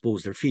don't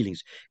expose their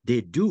feelings.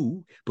 They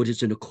do, but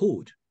it's in a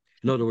code.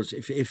 In other words,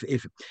 if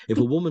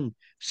a woman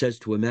says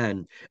to a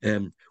man,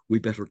 "We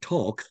better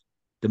talk,"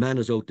 the man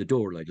is out the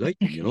door like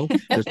lightning.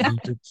 There's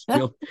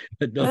no,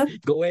 no,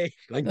 go away,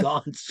 I'm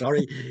gone.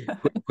 Sorry.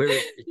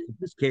 Whereas in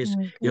this case,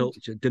 Oh,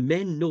 God. the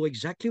men know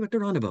exactly what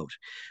they're on about,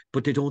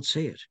 but they don't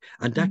say it.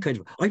 And that Mm. kind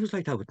of, I was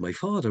like that with my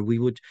father. We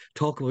would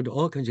talk about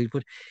all kinds of things,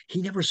 but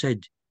he never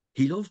said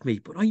he loved me,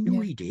 but I knew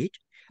Yeah. he did.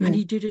 And Yeah.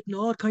 he did it in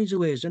all kinds of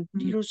ways. And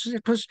Mm.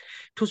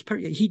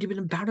 he'd have been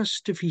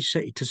embarrassed if he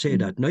say Mm.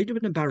 that. And I'd have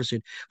been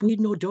embarrassing. But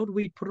we'd no doubt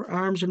we'd put our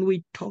arms and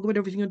we'd talk about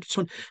everything under the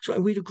sun. So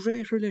we had a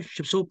great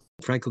relationship. So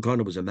Frank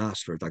O'Connor was a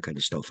master of that kind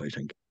of stuff, I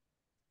think.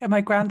 Yeah,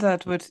 my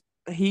granddad would,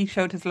 he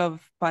showed his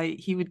love by,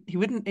 he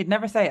wouldn't, he'd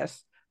never say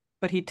it,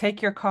 but he'd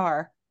take your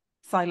car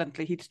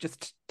silently. He'd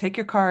just take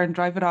your car and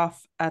drive it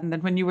off. And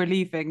then when you were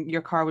leaving,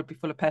 your car would be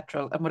full of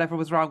petrol and whatever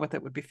was wrong with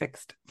it would be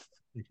fixed.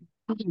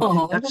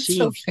 Oh, That that's scene,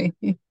 lovely.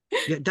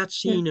 yeah, that Yeah.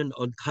 scene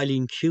on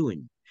Colleen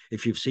Kewen,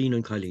 if you've seen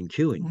on Colleen I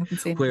Kewen, haven't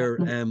seen it yet. where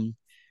No.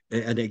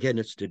 and again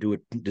it's to do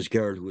with this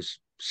girl who was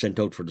sent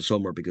out for the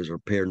summer because her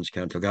parents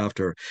can't look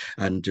after her,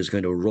 and just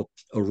kind of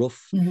a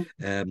rough Mhm.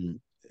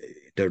 um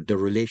their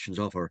relations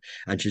of her,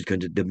 and she's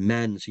kind of, the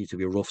man seems to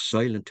be a rough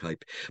silent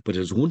type, but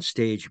there's one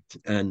stage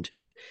and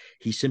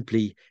he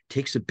simply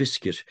takes a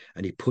biscuit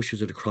and he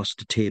pushes it across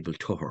the table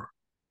to her,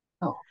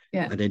 Oh,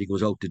 yeah. and then he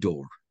goes out the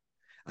door.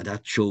 And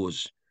that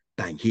shows,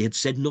 bang, he had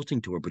said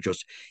nothing to her, but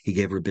just he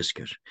gave her a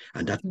biscuit,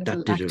 and A that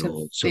little did it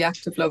all. the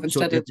act of love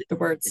So instead of the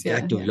words. the Yeah.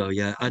 act of Yeah. love,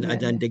 yeah, and Yeah.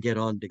 then Yeah. they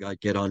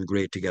get on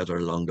great together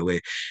along the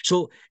way.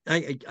 So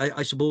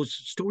I suppose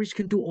stories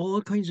can do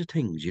all kinds of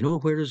things,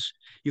 whereas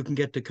you can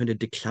get the kind of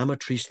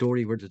declamatory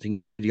story where the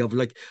thing you have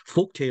like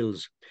folk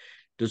tales.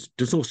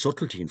 There's no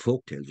subtlety in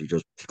folk tales. You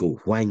just go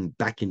whang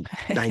back and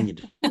bang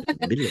into the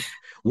middle of it.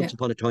 Yeah. Once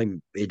upon a time,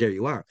 there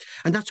you are,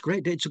 and that's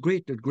great. It's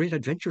they're great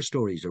adventure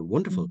stories. They're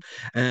wonderful.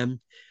 Mm.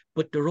 Um,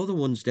 but there are other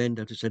ones then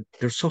that I said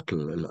they're subtle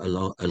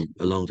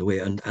along the way,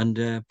 and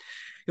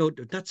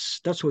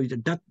that's why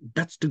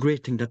that's the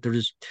great thing that there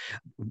is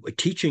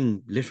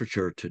teaching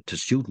literature to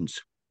students.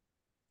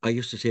 I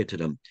used to say to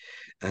them,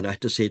 and I have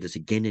to say this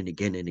again and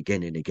again and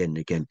again and again and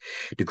again.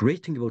 The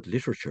great thing about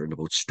literature and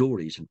about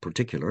stories in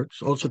particular,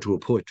 it's also true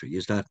of poetry,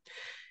 is that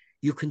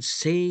you can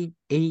say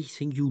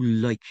anything you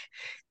like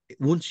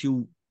once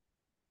you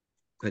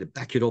kind of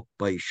back it up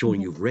by showing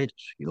Mhm. you've read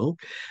it.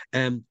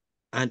 Um,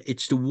 and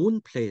it's the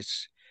one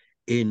place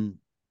in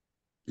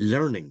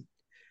learning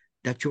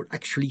that you're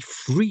actually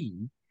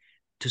free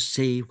to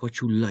say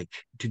what you like,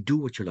 to do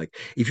what you like.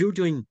 If you're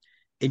doing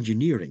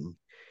engineering,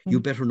 you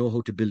Mm. better know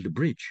how to build a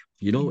bridge.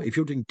 Yeah. If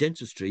you're doing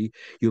dentistry,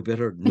 you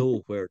better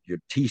know where your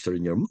teeth are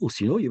in your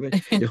mouth.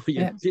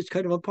 Yeah. It's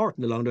kind of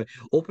important along the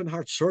open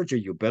heart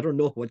surgery. You better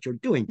know what you're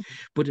doing.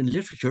 But in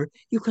literature,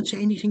 you can say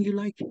anything you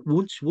like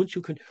once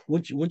you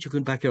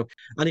can back it up.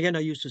 And again, I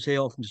used to say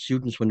often to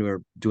students when we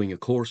were doing a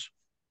course,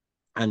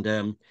 and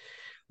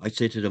I'd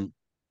say to them,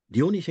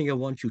 the only thing I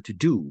want you to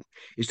do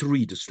is to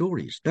read the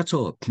stories. That's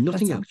all. That's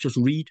Nothing all. else. Just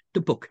read the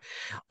book.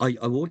 I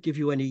won't give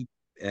you any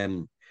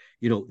um,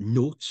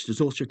 notes. There's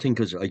no such thing,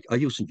 because I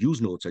used to use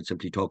notes. I'd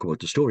simply talk about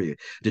the story. I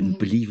didn't Mhm.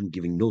 believe in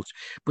giving notes.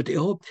 But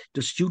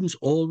the students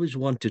always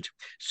wanted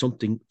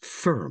something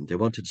firm. They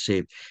wanted to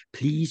say,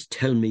 please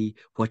tell me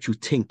what you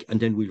think, and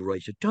then we'll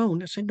write it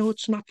down. I said, no,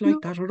 it's not like No,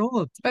 that at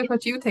all. it's about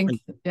what you think.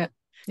 Yeah.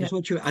 Yeah. It's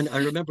not true. And I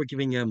remember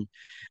giving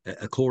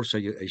a course. I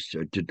used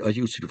to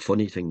do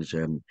funny things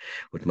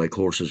with my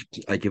courses.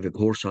 I give a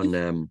course on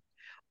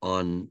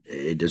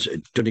there's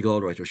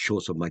Donegal writer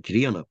shows of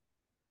Macriana,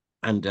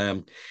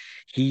 and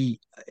he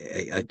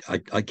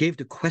I gave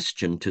the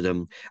question to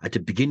them at the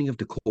beginning of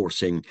the course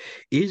saying,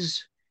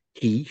 is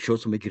he,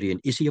 Seosamh McGrean,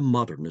 is he a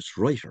modernist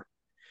writer?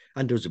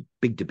 And there's a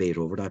big debate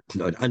over that.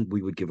 And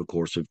we would give a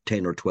course of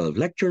 10 or 12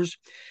 lectures.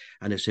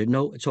 And I said,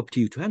 no, it's up to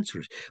you to answer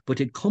it. But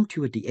they'd come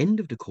to you at the end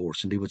of the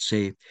course and they would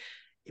say,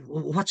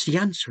 what's the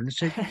answer? And I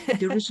said,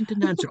 there isn't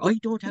an answer. I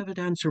don't have an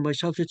answer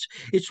myself. It's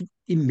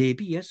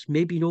maybe yes,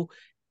 maybe no.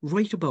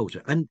 Write about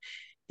it. And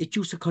it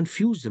used to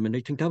confuse them. And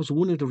I think that was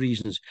one of the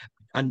reasons.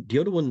 And the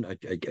other one, I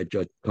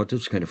thought this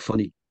was kind of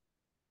funny.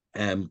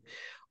 Um,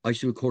 I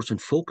used to do a course in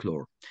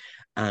folklore.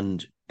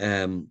 And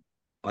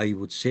I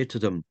would say to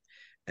them,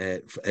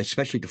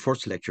 especially the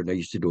first lecture, and I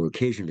used to do it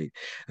occasionally,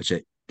 I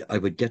said, I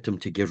would get them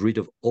to get rid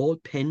of all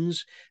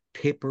pens,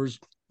 papers,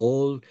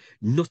 all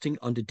nothing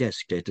on the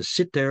desk. They had to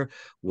sit there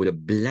with a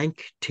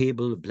blank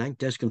table, a blank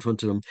desk in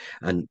front of them,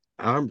 and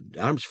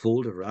arms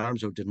folded or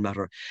arms out, didn't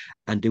matter.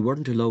 And they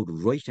weren't allowed to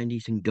write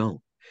anything down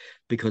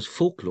because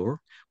folklore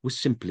was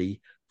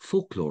simply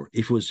folklore.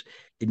 It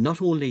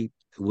not only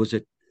was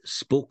it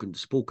spoken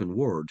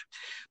word,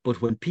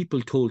 but when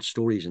people told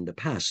stories in the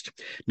past,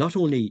 not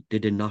only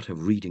did they not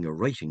have reading or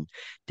writing,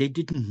 they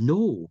didn't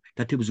know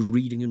that there was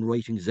reading and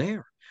writing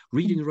there.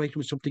 Reading and writing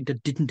was something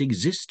that didn't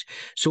exist.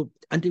 So,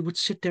 and they would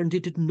sit there and they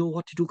didn't know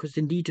what to do because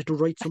they needed to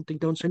write something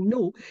down. So,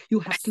 no, you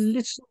have to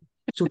listen.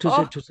 So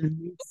Oh, it was a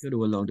neat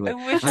along the way.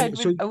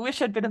 I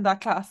wish I'd been in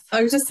that class.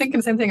 I was just thinking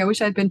the same thing. I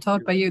wish I'd been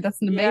taught by you.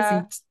 That's an Yeah.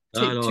 amazing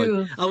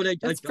tool.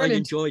 That's I brilliant.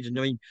 enjoyed it.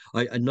 I mean,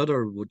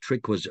 another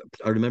trick was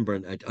I remember,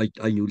 and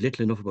I knew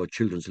little enough about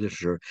children's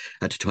literature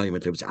at the time,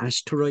 and I was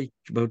asked to write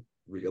about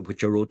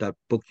which I wrote that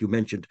book you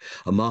mentioned,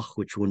 Amach,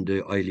 which won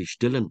the Eilish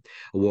Dillon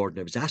Award, and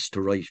I was asked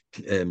to write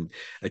a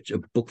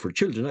book for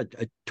children.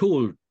 I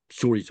told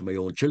stories to my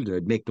own children.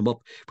 I'd make them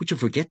up, but you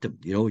forget them.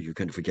 You know, you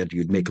kind of forget.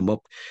 You'd make them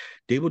up.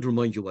 They would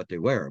remind you what they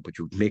were, but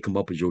you'd make them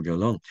up as you go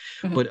along.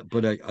 But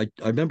I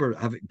remember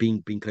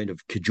being kind of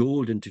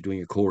cajoled into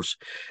doing a course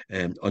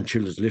on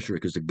children's literature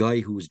because the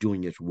guy who was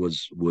doing it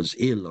was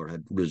ill or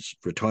was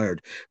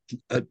retired.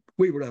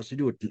 We were asked to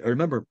do it. I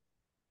remember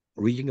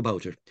reading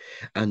about it,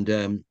 and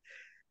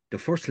the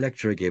first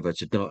lecture I gave, I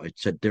said, no, I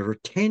said there are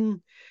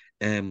 10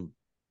 um,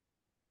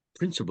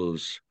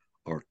 principles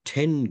or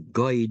 10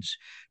 guides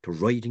to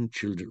writing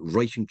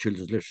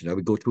children's literature. I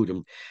would go through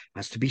them.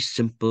 Has to be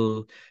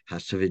simple,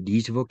 has to have an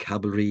easy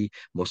vocabulary,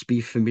 must be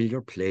a familiar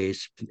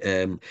place,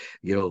 blah,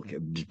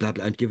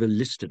 blah, and give a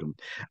list of them.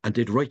 And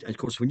they'd write, and of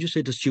course, when you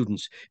say to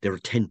students, there are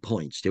 10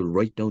 points, they'll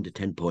write down the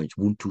 10 points,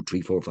 1, 2,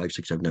 3, 4, 5,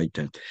 6, 7, 8,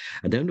 10.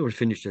 And then they were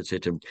finished, I'd say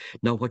to them,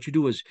 now what you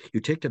do is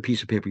you take that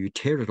piece of paper, you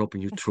tear it up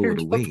and you throw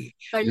it away.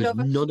 I because love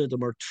it. none of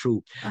them are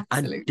true.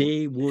 Absolutely. And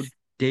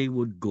they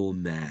would go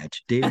mad.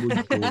 They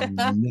would go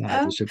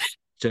mad.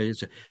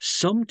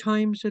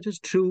 Sometimes it is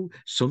true,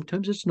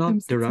 sometimes it's not.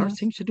 There are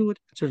things to do it,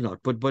 there's not.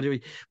 But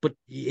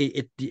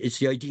it's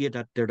the idea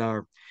that there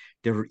are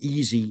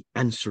easy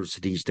answers to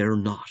these. There are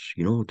not.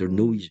 You know, there are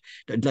no easy.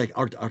 Like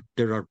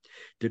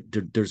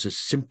there's a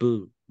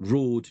simple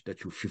road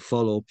that you should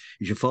follow.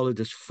 You should follow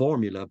this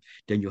formula,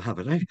 then you have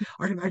it.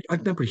 I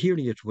remember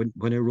hearing it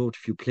when I wrote a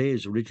few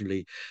plays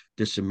originally.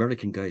 This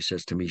American guy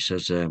says to me, he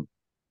says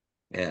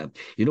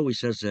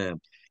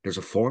there's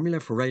a formula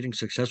for writing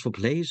successful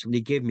plays, and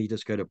he gave me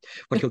this kind of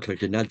what looked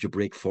like an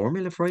algebraic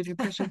formula for writing a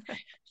play. I said,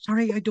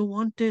 sorry, I don't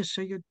want this.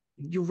 So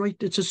you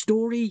write, it's a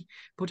story,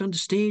 put on the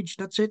stage.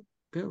 That's it.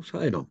 So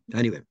I know.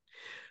 Anyway,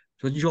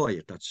 so enjoy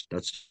it. That's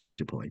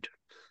the point.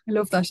 I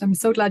love that. I'm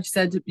so glad you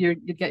said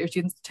you'd get your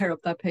students to tear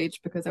up that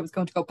page because I was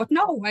going to go, but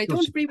no, I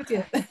don't agree with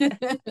you.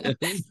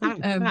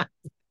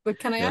 But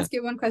can I ask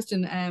you one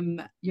question?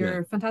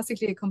 You're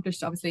fantastically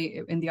accomplished,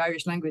 obviously, in the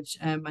Irish language,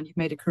 and you've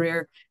made a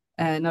career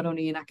not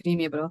only in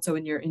academia but also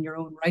in your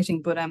own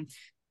writing. But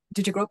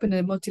did you grow up in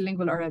a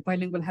multilingual or a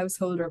bilingual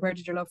household, or where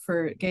did your love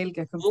for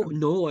Gaeilge come from?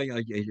 No,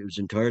 it was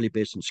entirely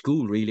based in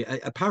school, really.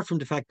 Apart from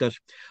the fact that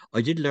I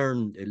did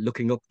learn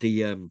looking up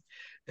the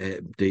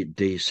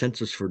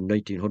census for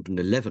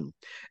 1911.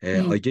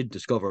 I did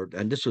discover,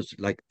 and this was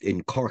like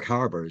in Cork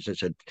Harbour, as I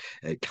said,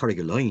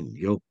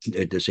 Carrigaline,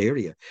 this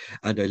area.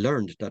 And I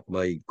learned that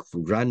my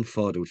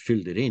grandfather who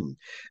filled it in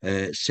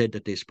said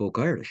that they spoke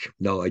Irish.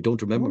 Now, I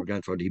don't remember my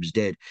grandfather, he was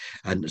dead.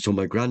 And so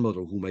my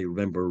grandmother, whom I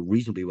remember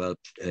reasonably well,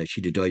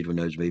 she died when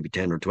I was maybe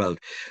 10 or 12,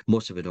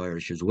 must have been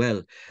Irish as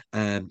well.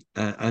 And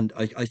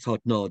I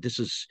thought, no, this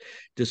is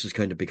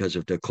kind of because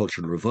of the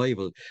cultural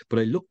revival. But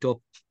I looked up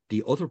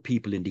the other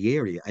people in the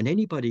area, and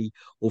anybody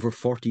over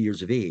 40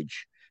 years of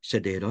age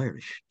said they had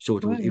Irish. So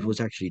it was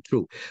actually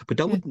true. But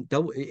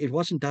it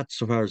wasn't that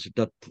so far as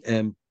that.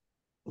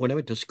 When I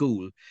went to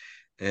school,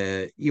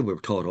 you were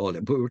taught all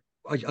that. But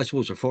I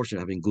suppose we're fortunate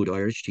having good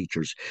Irish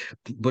teachers.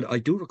 But I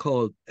do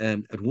recall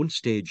at one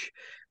stage,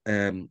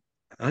 I'd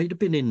have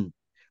been in.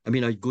 I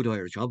mean, I had good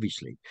Irish,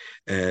 obviously,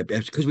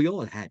 because we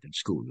all had in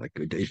school. Like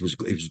it was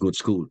good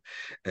school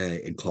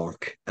in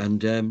Cork,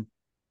 and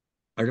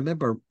I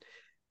remember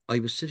I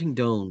was sitting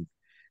down,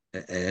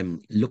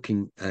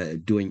 looking,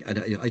 doing, and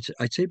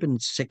I'd say been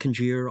second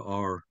year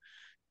or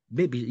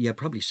maybe, yeah,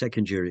 probably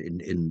second year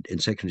in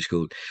secondary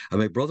school. And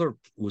my brother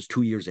was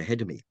 2 years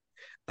ahead of me.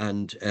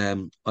 And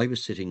I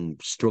was sitting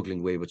struggling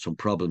away with some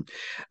problem,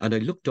 and I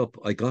looked up.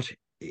 I got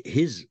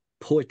his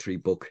poetry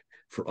book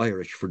for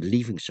Irish for the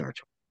Leaving Cert.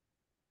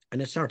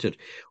 And I started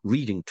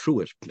reading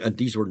through it. And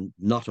these were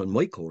not on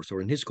my course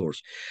or in his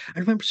course. I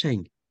remember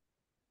saying,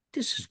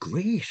 this is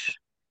great.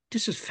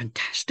 This is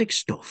fantastic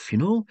stuff, you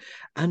know?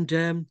 And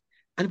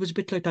it was a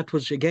bit like that.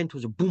 It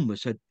was a boom. I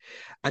said,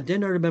 and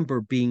then I remember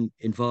being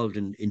involved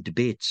in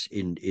debates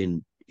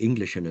in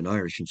English and in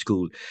Irish in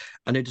school.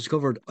 And I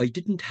discovered I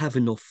didn't have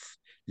enough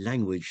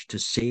language to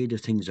say the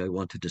things I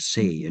wanted to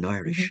say in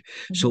Irish.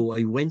 So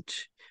I went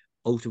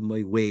out of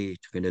my way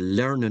to kind of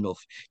learn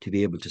enough to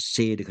be able to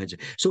say the kinds of,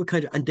 so it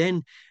kind of, and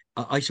then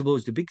I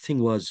suppose the big thing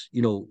was,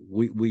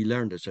 we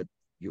learned this at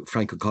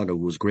Frank O'Connor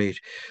was great,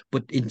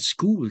 but in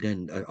school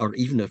then, or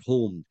even at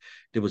home,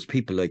 there was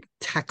people like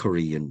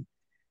Thackeray and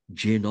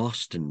Jane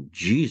Austen,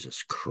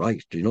 Jesus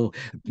Christ, and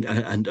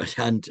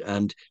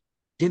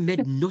they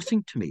meant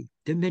nothing to me.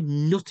 They meant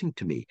nothing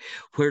to me.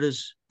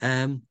 Whereas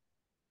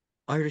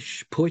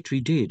Irish poetry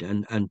did,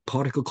 and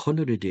Pádraig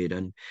O'Conor did,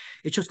 and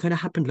it just kind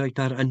of happened like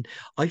that. And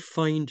I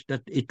find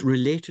that it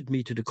related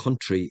me to the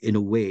country in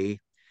a way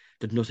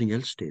that nothing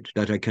else did.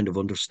 That I kind of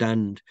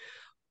understand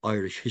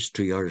Irish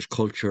history, Irish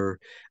culture,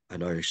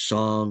 and Irish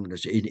song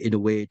in a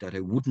way that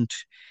I wouldn't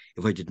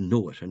if I didn't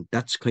know it. And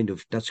that's kind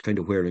of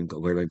where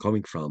I'm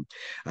coming from.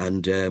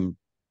 And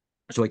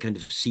so I kind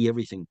of see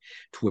everything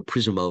through a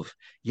prism of,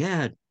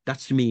 yeah,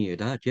 that's the meaning of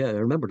that. Yeah, I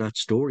remember that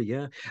story.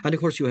 Yeah, and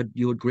of course you had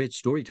great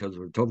storytellers.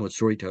 We're talking about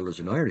storytellers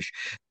in Irish.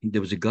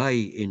 There was a guy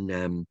in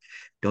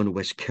down in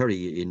West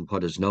Kerry in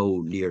what is now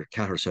near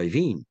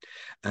Cahersiveen,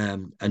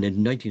 and in the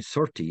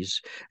 1930s,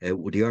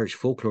 with the Irish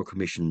Folklore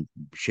Commission,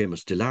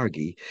 Seamus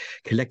Delargy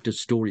collected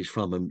stories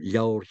from him.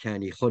 Leabhar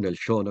Cheannaigh Chunnell,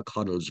 Sean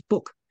O'Connell's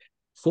book,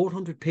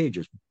 400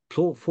 pages,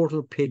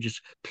 400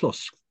 pages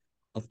plus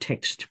of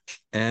text.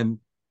 And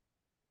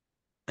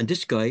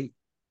this guy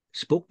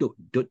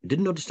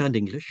didn't understand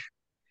English,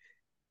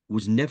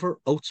 was never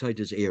outside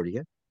his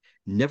area,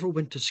 never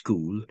went to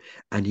school,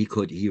 and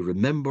he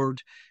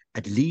remembered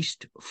at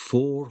least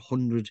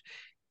 400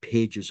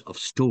 pages of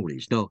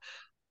stories. Now,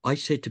 I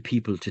say to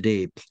people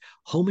today,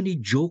 how many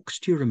jokes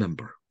do you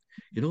remember?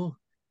 You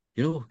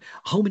know,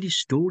 how many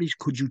stories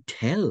could you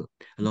tell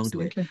along the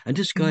way? Absolutely. And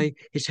this guy,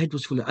 his head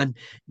was full of, and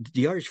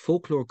the Irish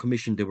Folklore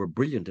Commission, they were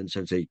brilliant in the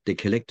sense they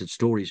collected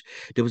stories.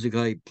 There was a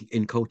guy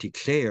in County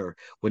Clare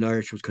when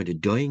Irish was kind of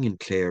dying in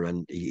Clare,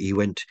 and he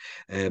went,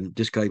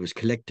 this guy was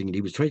collecting, and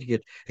he was trying to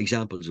get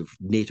examples of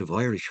native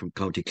Irish from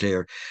County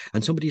Clare.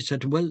 And somebody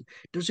said to him, well,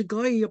 there's a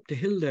guy up the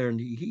hill there, and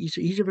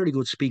he's a very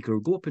good speaker.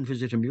 Go up and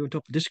visit him. He went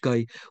up. This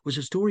guy was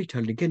a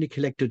storyteller. Again, he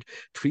collected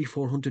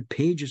 400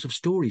 pages of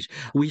stories.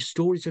 We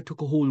stories that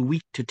took a whole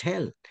week to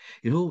tell,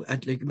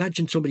 and like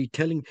imagine somebody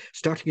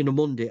starting on a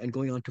Monday and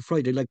going on to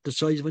Friday, like the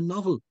size of a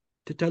novel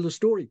to tell a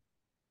story.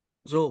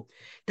 So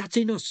that's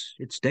in us.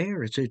 It's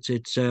there.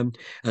 It's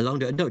along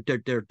the no,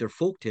 they're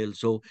folk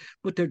tales. So,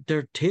 but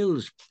they're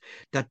tales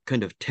that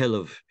kind of tell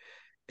of,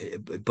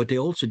 but they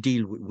also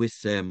deal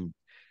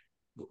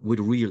with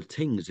real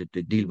things.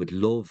 They deal with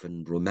love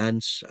and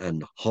romance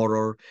and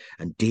horror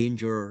and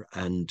danger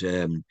and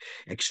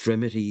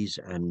extremities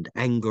and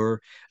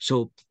anger.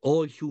 So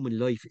all human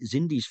life is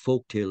in these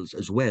folk tales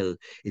as well,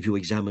 if you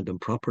examine them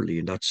properly.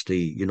 And that's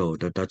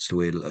that's the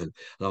way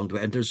along the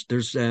way. And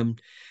there's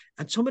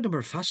and some of them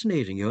are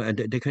fascinating, and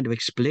they kind of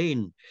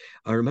explain.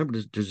 I remember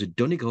there's a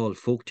Donegal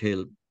folk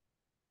tale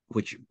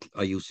which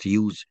I used to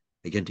use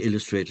again to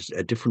illustrate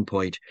a different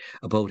point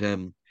about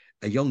a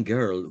young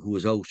girl who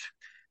was out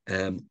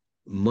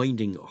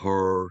minding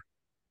her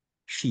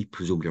sheep,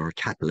 presumably, or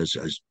cattle,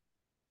 as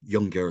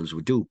young girls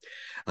would do.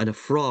 And a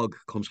frog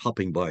comes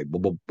hopping by,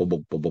 bub, bub, bub,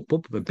 bub, bub, bub,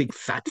 bub, a big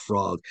fat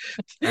frog.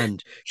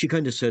 And she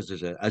kind of says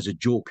as a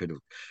joke, kind of,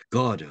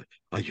 God,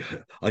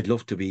 I'd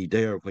love to be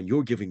there when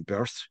you're giving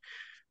birth.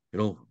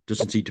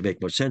 Doesn't seem to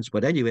make much sense.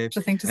 But anyway,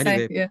 The thing to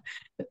say, yeah.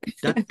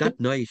 that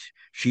night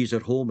she's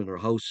at home in her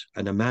house,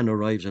 and a man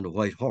arrives on a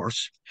white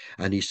horse,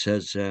 and he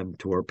says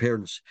to her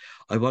parents,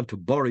 I want to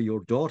borrow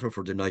your daughter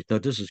for the night. Now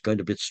this is kind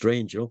of a bit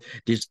strange,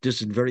 this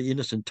is very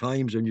innocent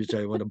times when you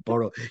say I want to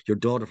borrow your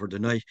daughter for the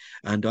night,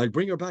 and I'll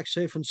bring her back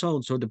safe and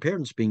sound. So the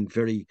parents, being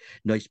very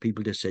nice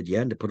people, they said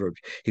yeah, and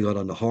he got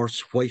on the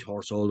horse, white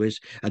horse always,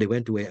 and they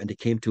went away, and they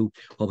came to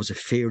what was a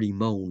fairy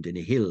mound in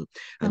a hill,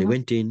 and they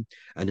went in,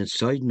 and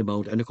inside in the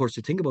mound, and of course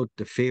the thing about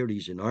the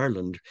fairies in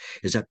Ireland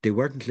is that they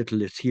weren't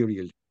little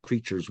ethereal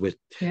creatures with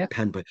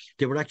pen, but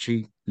they were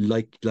actually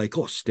like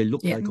us. They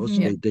looked like us.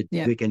 They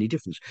didn't make any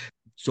difference.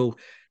 So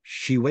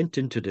they went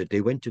into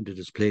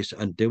this place,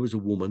 and there was a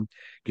woman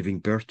giving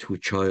birth to a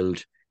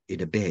child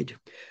in a bed.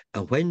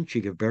 And when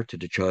she gave birth to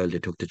the child, they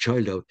took the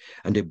child out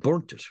and they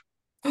burnt it.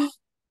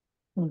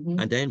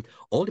 And then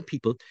all the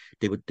people,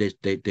 they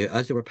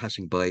as they were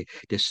passing by,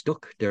 they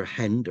stuck their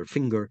hand or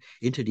finger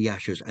into the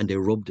ashes and they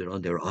rubbed it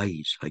on their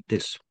eyes like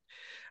this.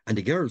 And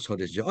the girl saw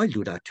this, I'll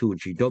do that too.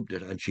 And she dubbed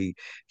it, and she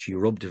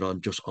rubbed it on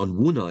just on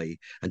one eye.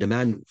 And the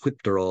man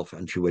whipped her off,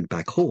 and she went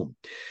back home.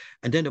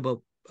 And then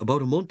about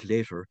a month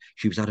later,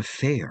 she was at a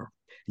fair.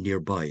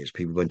 nearby as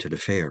people went to the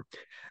fair.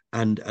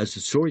 And as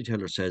the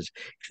storyteller says,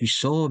 she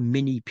saw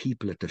many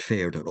people at the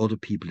fair that other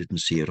people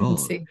didn't see at Didn't all.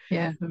 see.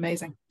 Yeah,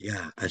 amazing.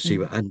 Yeah, I see.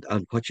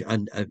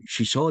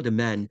 She saw the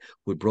man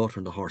who had brought her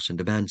on the horse, and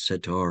the man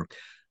said to her,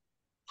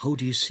 "How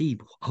do you see?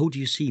 How do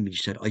you see me?"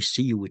 She said, "I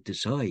see you with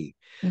this eye."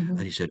 And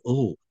he said,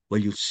 "Oh,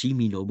 well, you'll see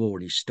me no more."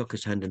 And he stuck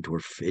his hand into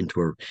her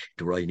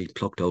eye, and he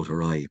plucked out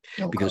her eye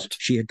Oh because God.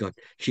 she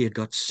had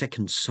got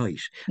second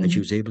sight, and she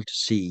was able to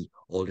see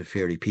all the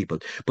fairy people.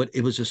 But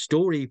it was a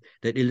story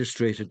that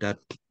illustrated that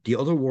the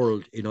other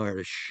world in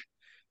Irish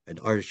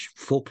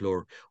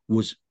folklore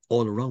was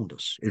all around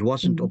us. It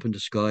wasn't up in the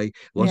sky, it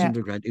wasn't Yeah.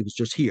 underground. It was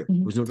just here.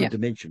 It was another Yeah.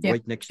 dimension Yeah.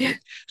 right next to it.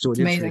 So It's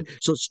it illustrated. amazing.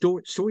 So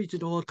stories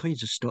did all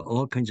kinds of stuff,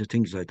 all kinds of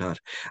things like that.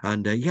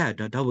 And yeah,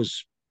 that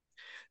was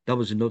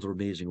another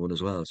amazing one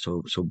as well.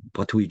 So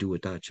what do we do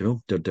with that?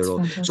 They're It's all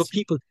so fantastic.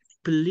 people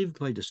lived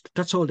by this.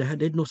 That's all they had.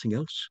 They had nothing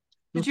else.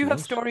 Did you Nothing have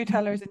else.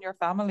 storytellers in your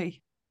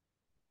family?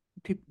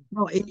 People.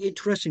 No,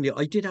 interestingly,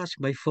 I did ask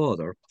my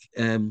father,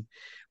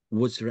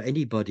 was there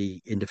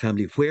anybody in the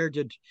family?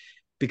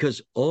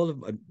 Because all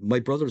of my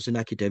brother's an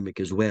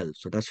academic as well,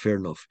 so that's fair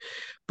enough.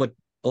 But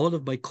all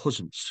of my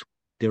cousins,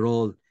 they're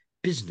all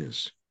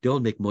business. They all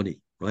make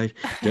money, right?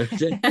 They're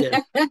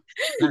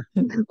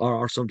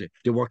or something.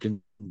 They work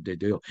in they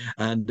do.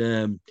 And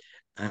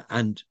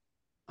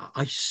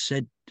I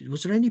said,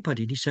 was there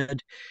anybody? And he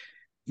said,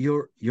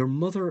 your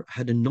mother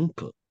had an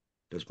uncle.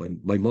 That's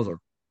my mother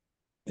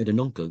had an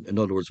uncle. In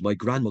other words, my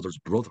grandmother's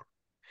brother,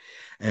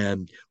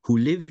 who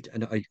lived,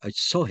 and I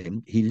saw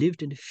him. He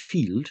lived in a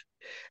field,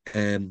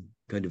 kind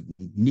of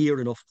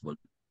near enough to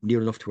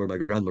where my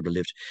grandmother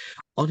lived,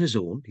 on his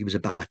own. He was a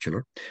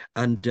bachelor,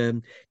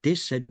 and they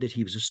said that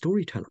he was a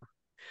storyteller.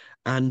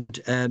 And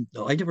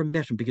I never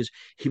met him because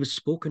he was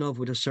spoken of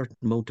with a certain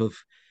amount of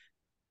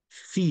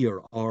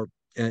fear, or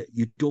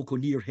you don't go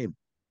near him,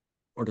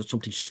 or there's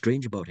something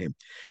strange about him.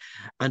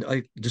 And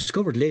I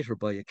discovered later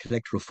by a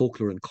collector of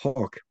folklore in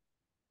Cork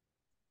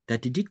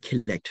that they did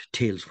collect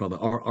tales from it,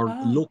 or Ah,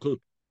 local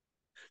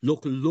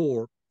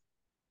lore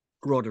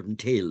rather than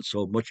tales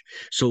so much.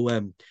 So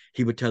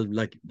he would tell them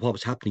like what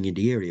was happening in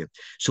the area.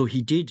 So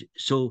he did.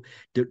 So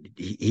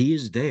he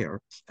is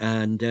there,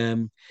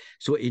 and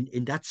so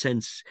in that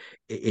sense,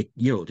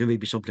 there may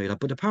be something like that.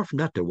 But apart from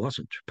that, there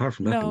wasn't. Apart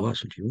from that, there no.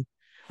 wasn't.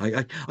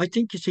 I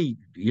think you see,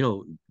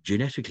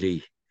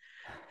 genetically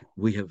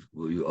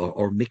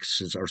our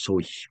mixes are so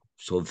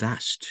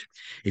vast.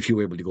 If you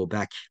were able to go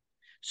back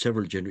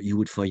several you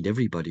would find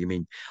everybody. I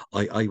mean,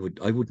 I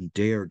wouldn't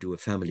dare do a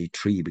family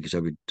tree because I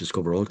would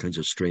discover all kinds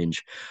of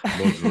strange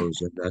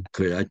murderers,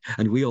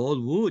 and we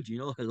all would,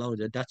 along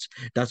that.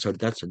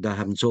 That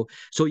happened.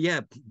 So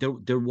yeah,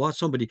 there was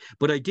somebody,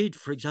 but I did,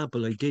 for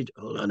example,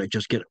 and I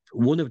just get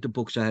one of the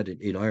books I had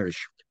in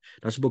Irish.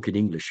 That's a book in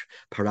English,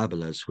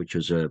 Parabolas, which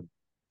is a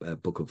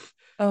book of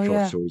Oh short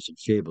yeah, stories and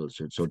fables,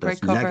 and it's so a great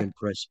that's cover. Lagan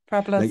Press.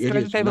 Like Fabulous it Stories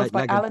and is Fables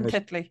by Lagan Alan Press.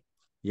 Titley.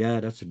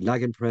 Yeah, that's it.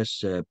 Lagan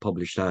Press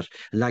published that.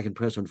 And Lagan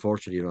Press,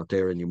 unfortunately, are not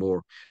there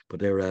anymore. But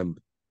they're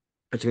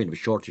it's kind of a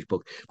shortish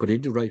book. But they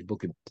did write a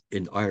book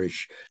in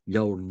Irish.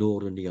 Leabhar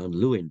Nora Neon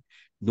Lewin.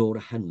 Nora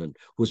Hanlon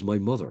was my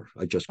mother.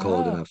 I just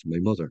called it Ah, after my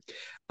mother.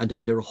 And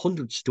there are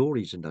 100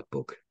 stories in that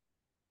book.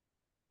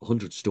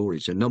 100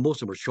 stories. And now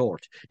most of them are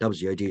short. That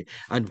was the idea.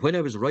 And when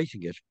I was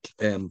writing it,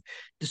 the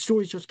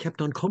stories just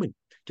kept on coming.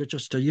 They're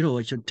just,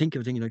 I should think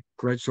of a thing like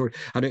great story.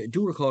 And I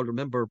do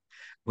remember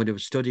when I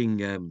was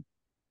studying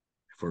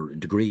for a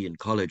degree in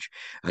college,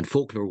 and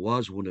folklore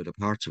was one of the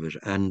parts of it.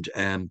 And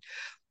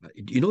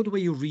the way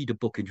you read a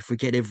book and you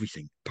forget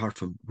everything apart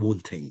from one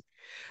thing.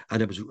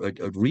 And I was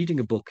reading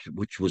a book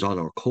which was on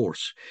our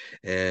course,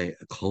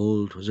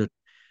 called, was it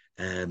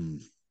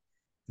um,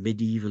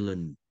 Medieval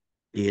and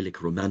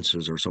Gaelic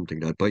Romances or something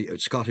like that, by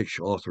Scottish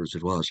authors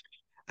it was.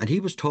 And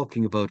he was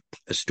talking about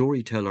a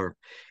storyteller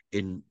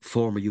in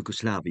former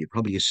Yugoslavia,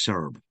 probably a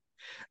Serb.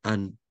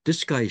 And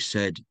this guy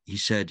he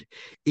said,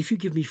 if you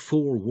give me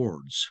 4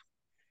 words,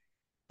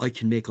 I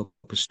can make up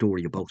a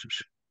story about it.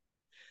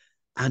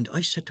 And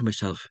I said to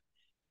myself,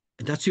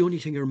 and that's the only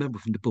thing I remember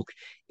from the book,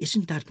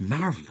 isn't that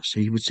marvelous?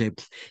 And he would say,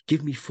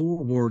 give me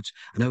 4 words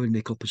and I will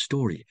make up a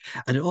story.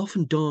 And it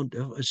often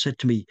said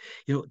to me,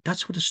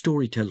 that's what a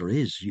storyteller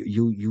is.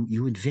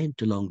 You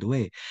invent along the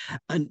way,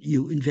 and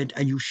you invent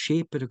and you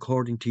shape it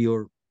according to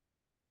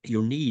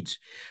your needs.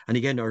 And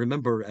again, I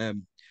remember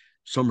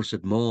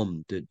Somerset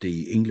Maugham,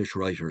 the English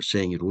writer,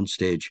 saying at one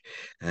stage,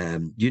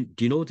 do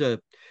you know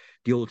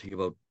the old thing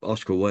about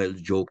Oscar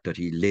Wilde's joke that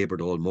he laboured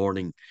all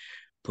morning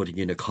putting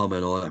in a comma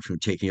and all after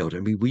taking out. I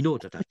mean, we know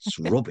that that's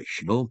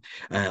rubbish,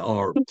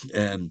 or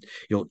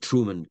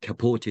Truman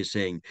Capote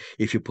saying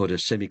if you put a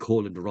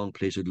semicolon in the wrong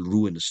place, it'll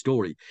ruin the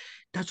story.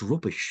 That's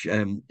rubbish.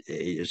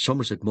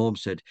 Somerset Maugham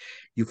said,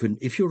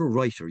 if you're a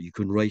writer, you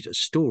can write a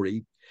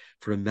story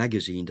for a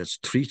magazine that's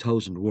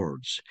 3,000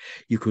 words.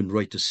 You can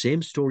write the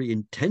same story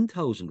in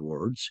 10,000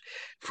 words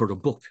for a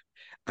book.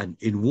 And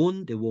in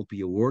one, there won't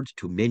be a word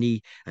too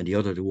many, and the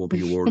other, there won't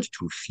be a word too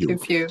Too few.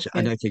 few. So, Yeah.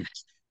 and I think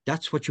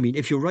that's what you mean.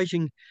 If you're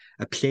writing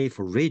a play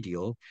for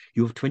radio,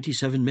 you have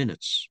 27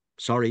 minutes.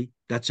 Sorry,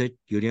 that's it.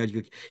 You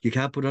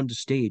can't put it on the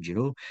stage, you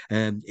know.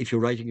 If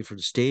you're writing it for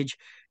the stage,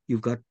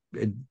 you've got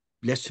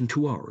less than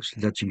 2 hours.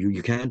 That's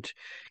you can't,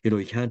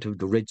 you can't have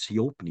the Red Sea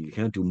opening. You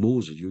can't do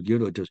Moses. You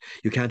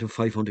can't have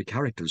 500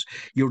 characters.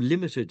 You're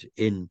limited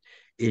in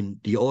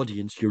the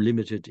audience. You're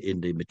limited in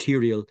the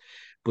material,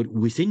 but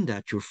within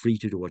that, you're free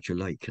to do what you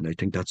like. And I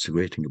think that's the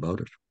great thing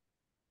about it.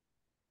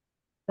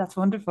 That's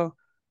wonderful.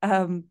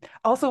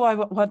 Also, I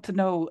want to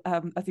know,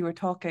 as you were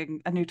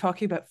talking, and you're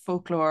talking about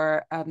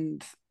folklore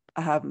and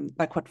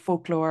like what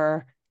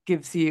folklore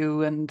gives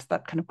you, and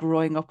that kind of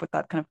growing up with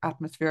that kind of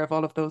atmosphere of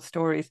all of those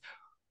stories.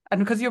 And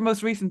because your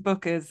most recent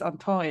book is on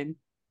Tyne,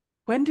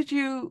 when did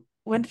you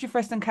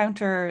first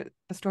encounter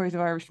the stories of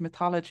Irish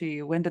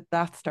mythology? When did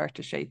that start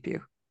to shape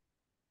you?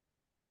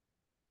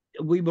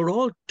 We were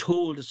all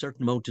told a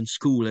certain amount in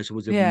school, I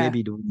suppose, Yeah.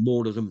 maybe the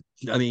more of them.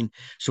 I mean,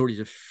 stories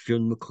of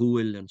Fionn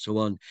McCool and so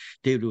on.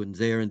 They were in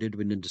there, and they'd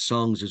been in the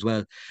songs as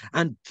well.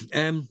 And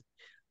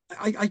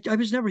I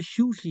was never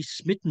hugely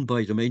smitten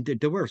by them. I mean,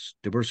 there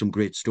were some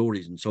great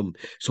stories and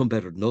some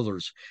better than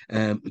others.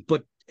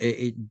 But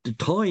the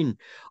Tyne,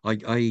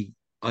 I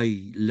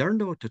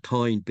learned about the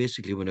Tyne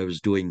basically when I was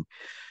doing,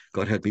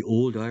 God help me,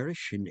 Old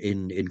Irish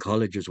in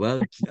college as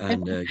well,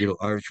 and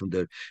Irish from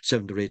the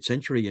 7th or 8th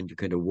century, and you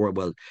kind of were,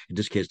 well, in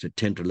this case the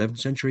 10th or 11th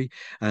century,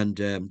 and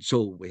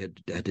so we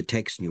had the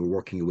text, and you were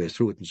working your way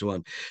through it and so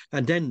on,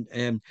 and then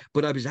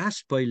but I was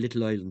asked by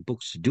Little Island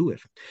Books to do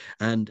it,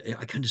 and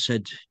I kind of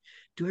said,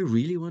 do I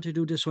really want to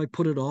do this? So I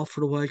put it off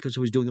for a while because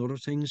I was doing other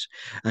things,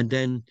 and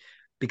then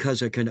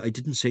because I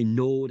didn't say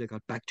no, they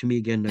got back to me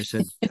again. And I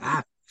said,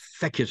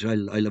 feck it,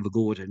 I'll have a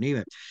go at it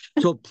anyway.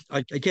 So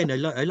I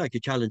like a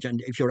challenge,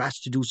 and if you're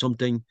asked to do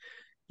something,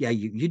 yeah,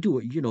 you do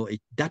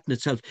it. That in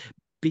itself,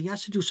 being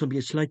asked to do something,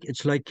 it's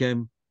like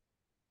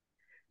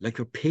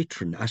your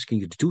patron asking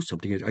you to do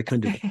something. I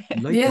kind of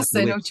like that Yes, in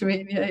a I way. know what you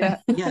mean. Yeah, yeah.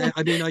 Yeah. Yeah,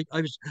 I mean, I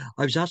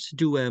was asked to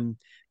do to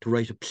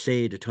write a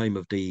play at the time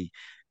of the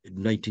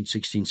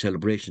 1916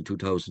 celebration,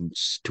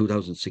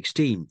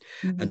 2016,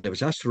 Mhm. and I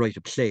was asked to write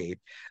a play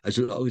as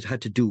it always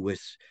had to do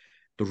with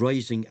the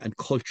rising and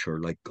culture,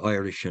 like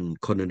Irish and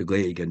Conor na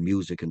Gaeilge and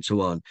music and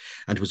so on.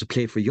 And it was a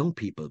play for young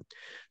people.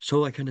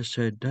 So I kind of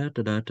said, da,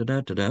 da, da, da,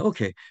 da, da, da.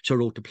 Okay. So I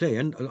wrote the play,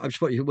 and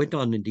it went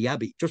on in the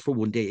Abbey just for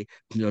one day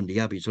on the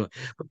Abbey. So,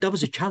 but that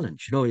was a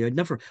challenge. Mm.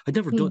 Never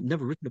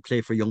written a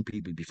play for young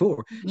people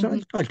before. So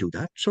Mhm. I'll do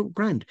that. So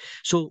grand.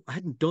 So I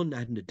hadn't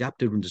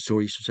adapted in the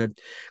story. So I said,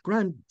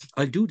 grand,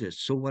 I'll do this.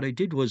 So what I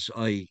did was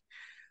I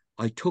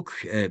took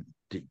I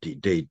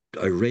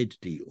read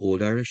the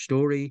Old Irish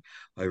story.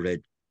 I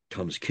read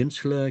Thomas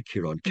Kinsella,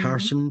 Kieran Mhm.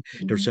 Carson.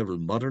 There are Mhm. several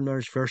modern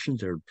Irish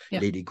versions. There are Yeah.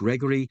 Lady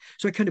Gregory.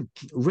 So I kind of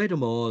read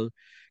them all,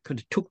 kind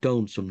of took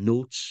down some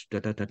notes,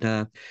 and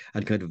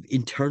kind of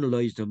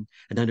internalized them,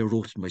 and then I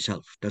wrote it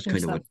myself.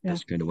 Yourself. Yeah.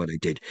 That's kind of what I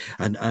did,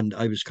 and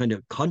I was kind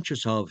of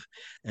conscious of.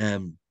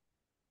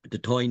 The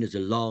Tyne is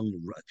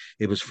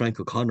it was Frank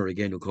O'Connor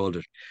again who called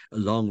it a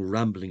long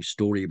rambling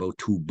story about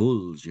two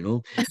bulls,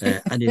 and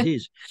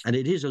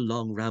it is a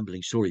long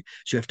rambling story.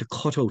 So you have to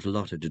cut out a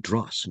lot of the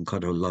dross and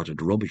cut out a lot of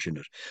the rubbish in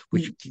it,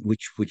 which Mm.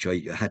 which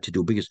I had to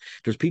do because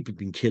there's people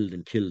being killed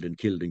and killed and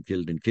killed and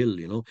killed and killed,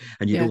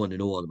 and you don't Yeah. want to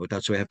know all about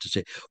that. So I have to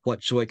say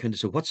so I kind of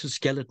say, what's the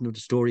skeleton of the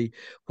story?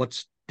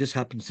 What's this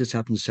happens, this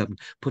happens, this happens,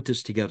 put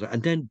this together.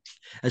 And then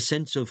a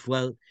sense of,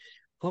 well,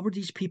 what were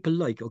these people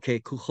like? Okay,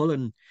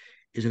 Cuchulainn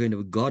is a kind of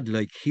a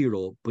godlike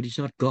hero, but he's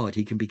not God.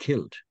 He can be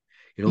killed.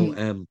 You know,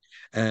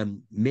 Mm.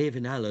 Maeve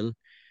and Alil,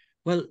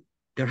 well,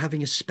 they're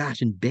having a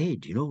spat in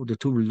bed. The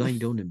two are lying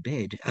down in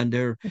bed, and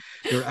they're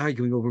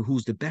arguing over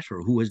who's the better,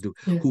 Yeah.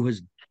 who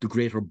has the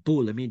greater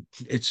bull. I mean,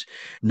 it's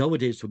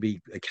nowadays it would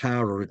be a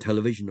car or a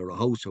television or a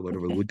house or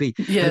whatever it would be.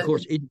 And of Yeah.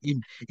 course,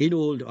 in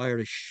old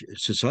Irish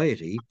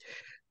society,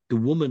 the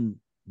woman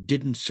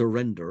didn't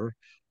surrender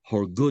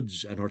her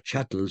goods and her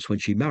chattels when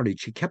she married.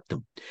 She kept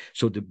them.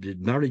 So the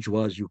marriage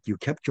was you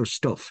kept your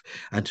stuff,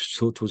 and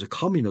so it was a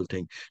communal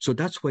thing. So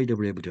that's why they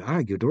were able to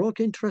argue. There are all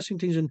interesting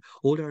things in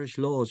old Irish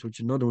laws, which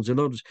in other ones,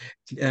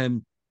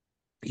 um,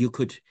 you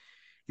could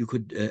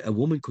a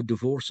woman could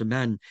divorce a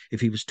man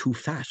if he was too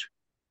fat.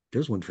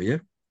 There's one for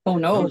you. Oh Oh,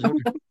 no.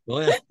 oh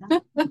yeah,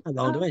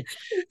 along the way.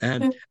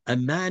 A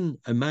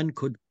man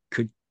could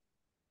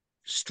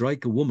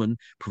strike a woman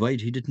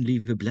provided he didn't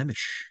leave a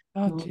blemish.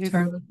 Oh, Oh, Jesus.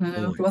 terrible. No,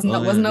 Oh, it wasn't oh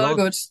that yeah, wasn't all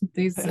good.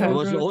 These it old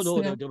wasn't. Oh rules.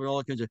 no, Yeah. there were Mm.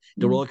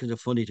 all kinds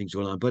of funny things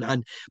going on.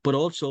 But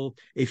also,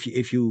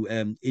 if you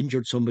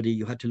injured somebody,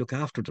 you had to look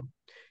after them.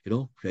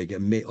 Like,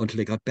 until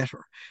they got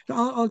better. There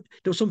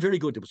was some very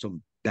good. There was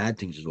some bad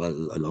things as well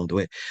along the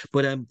way.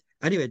 But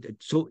anyway,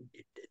 so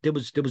there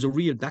was a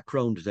real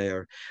background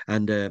there,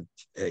 and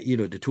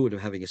the two of them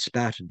having a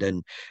spat, and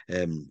then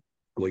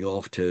going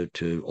off to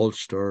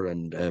Ulster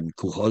and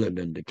Cuchulainn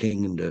and the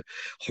king and the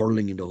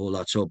hurling and the whole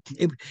lot. So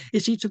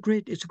it's a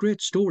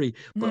great story.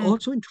 But Mm.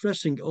 also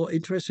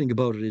interesting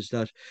about it is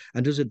that,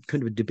 and there's a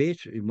kind of a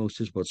debate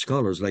amongst us about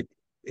scholars, like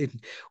it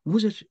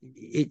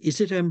is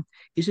it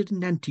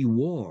an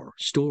anti-war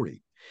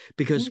story?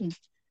 Because Mm.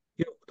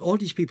 all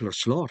these people are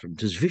slaughtered.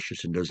 There's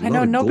vicious and there's a I lot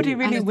know of nobody gold.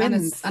 really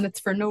wins. And it's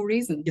for no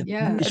reason. Yeah,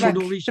 Yeah. it's for Like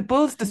no the reason.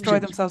 bulls destroy So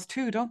themselves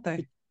too, don't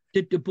they?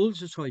 the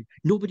bulls aside,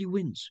 nobody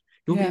wins.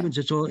 Nobody Yeah. wins.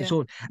 It's all,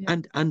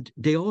 Yeah. and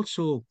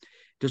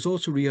there's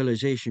also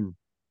realization,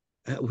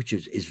 which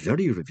is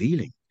very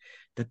revealing,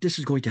 that this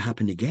is going to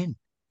happen again.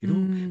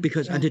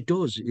 Because Yeah. and it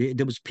does.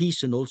 There was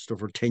peace in Ulster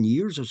for 10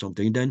 years or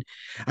something. Then,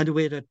 and the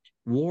way that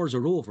wars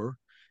are over,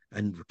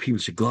 and people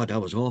say, "God,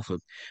 that was awful,"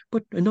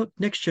 but not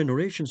next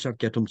generation start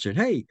getting them saying,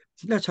 "Hey,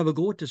 let's have a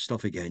go at this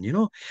stuff again,"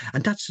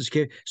 and that's the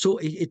scary. So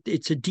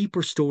it's a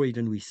deeper story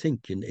than we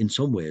think in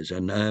some ways,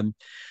 and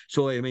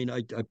so I mean,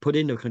 I put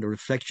in a kind of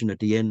reflection at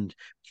the end.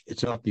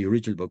 It's not the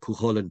original, but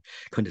Cuchulainn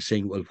kind of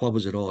saying, "Well, what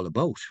was it all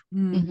about?"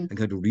 Mhm. And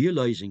kind of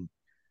realizing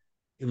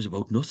it was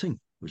about nothing.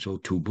 It was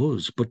about two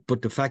bulls,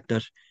 but the fact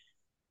that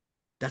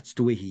that's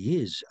the way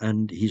he is,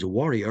 and he's a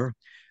warrior,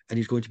 and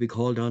he's going to be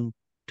called on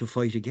to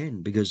fight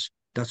again because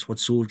that's what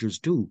soldiers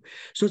do.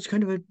 So it's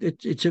kind of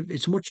it's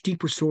a much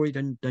deeper story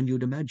than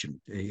you'd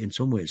imagine in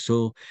some ways.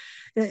 So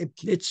yeah,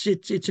 it's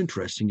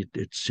interesting.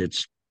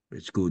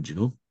 It's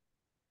good.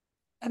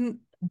 And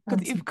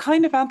because you've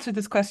kind of answered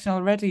this question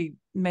already,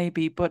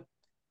 maybe, but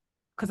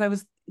because I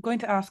was going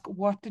to ask,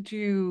 what did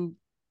you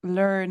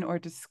learn or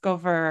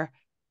discover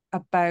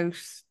about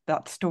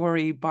that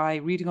story by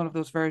reading all of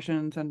those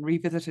versions and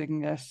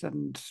revisiting it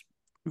and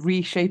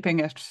reshaping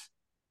it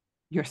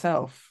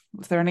yourself?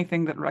 Was there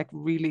anything that like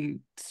really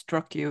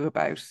struck you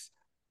about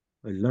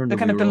I learned the that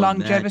kind we of the were all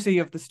mad. longevity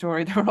of the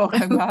story? They were all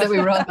going That mad. we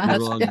were all We mad.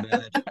 were all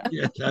mad.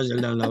 Yeah, that's a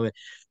long way.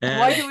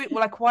 Why Um, do we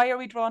like? Why are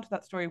we drawn to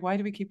that story? Why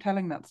do we keep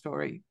telling that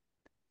story?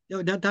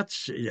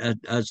 that's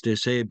as they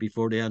say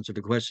before they answer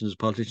the question, as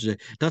politicians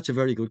say, that's a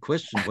very good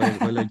question.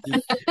 While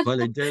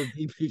I delve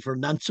deeply for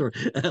an answer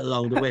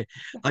along the way,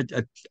 I,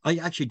 I I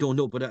actually don't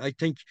know, but I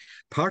think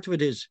part of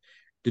it is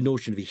the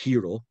notion of a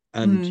hero,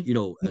 and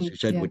Mm, as I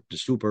said, Yeah. with the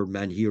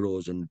Superman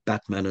heroes and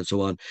Batman and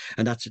so on,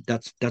 and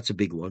that's a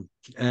big one.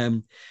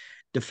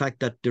 The fact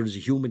that there is a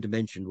human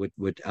dimension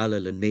with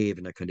Alil and Maeve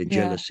and a kind of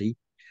yeah. jealousy.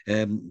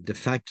 The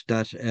fact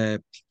that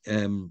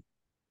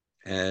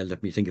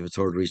let me think of a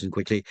third reason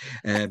quickly.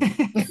 Um,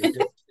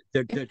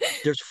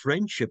 there's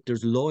friendship,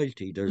 there's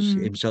loyalty, there's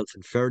Mm, himself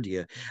and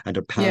Ferdia, and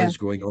their Yeah. pals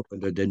growing up,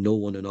 and they know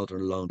one another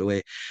along the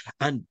way.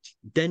 And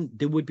then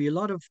there would be a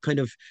lot of kind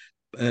of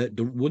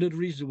one of the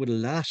reasons it would have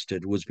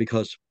lasted was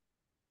because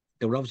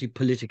there were obviously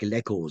political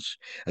echoes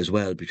as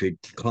well between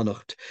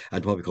Connacht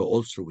and what we call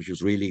Ulster, which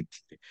was really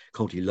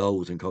County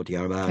Louth and County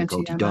Armagh and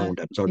County County Down,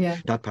 Armagh. Yeah.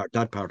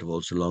 that part of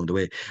Ulster along the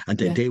way, and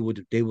Yeah. they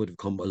would have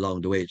come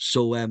along the way.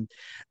 So and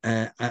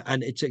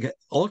it's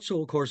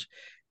also, of course,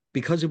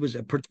 because it was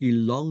a particularly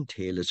long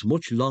tale, it's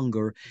much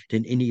longer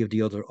than any of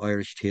the other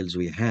Irish tales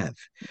we have.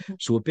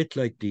 Mhm. So a bit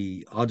like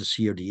the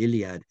Odyssey or the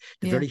Iliad,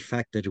 the Yeah. very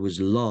fact that it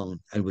was long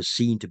and was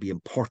seen to be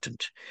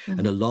important,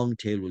 and a Mhm. long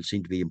tale will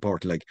seem to be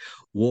important, like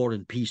War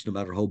and Peace, no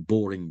matter how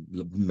boring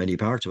many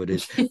parts of it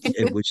is,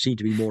 it would seem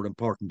to be more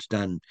important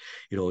than,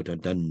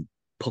 than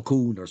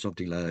Puckoon or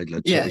something like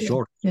Yeah. a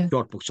Yeah. Yeah.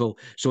 short book.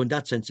 So in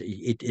that sense,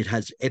 it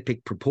has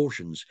epic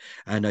proportions,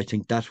 and I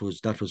think that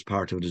was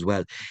part of it as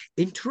well.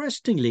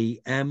 Interestingly,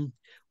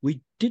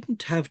 we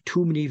didn't have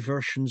too many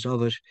versions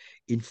of it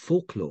in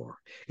folklore.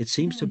 It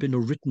seems to have mm, been a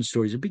written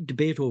story. There's a big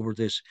debate over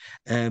this.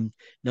 Now,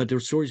 there are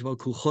stories about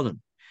Cuchulainn.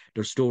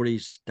 There are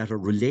stories that are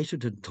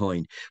related to the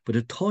Táin, but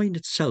the Táin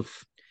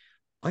itself,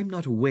 I'm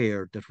not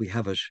aware that we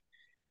have it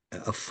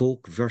a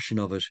folk version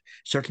of it.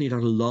 Certainly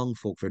not a long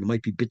folk version. There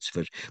might be bits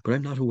of it, but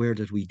I'm not aware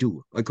that we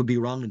do. I could be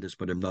wrong in this,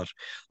 but I'm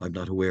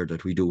not aware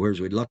that we do. Whereas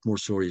we had a lot more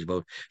stories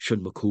about Sean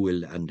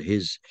McCool and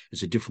his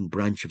is a different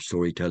branch of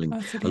storytelling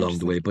that's really along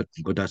the interesting. way.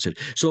 But that's it.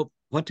 So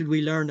what did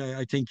we learn?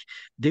 I think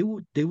they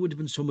would have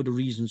been some of the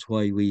reasons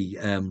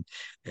uh,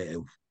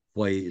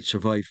 why it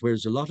survived.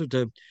 Whereas a lot of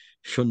the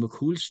Sean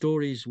McCool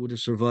stories would have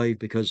survived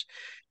because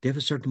they have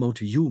a certain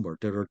amount of humor.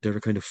 There are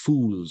kind of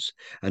fools,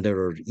 and there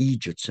are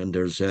Egypts, and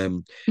there's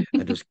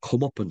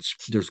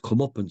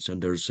comeuppance,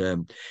 and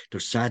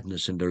there's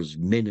sadness, and there's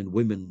men and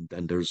women,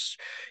 and there's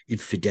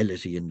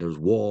infidelity, and there's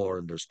war,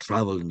 and there's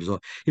travel, and there's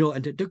all,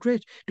 and they're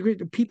great. They're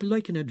great. People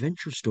like an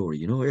adventure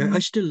story. I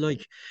Mm, still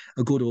like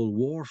a good old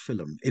war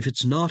film if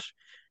it's not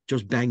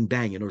just bang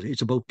bang.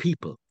 It's about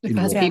people If it in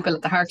has war. yeah. people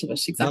at the heart of it,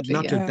 Not exactly.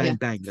 not Yeah. just Yeah. Yeah. bang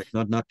bang,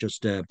 like not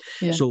just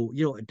Yeah. so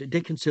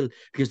they can still,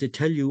 because they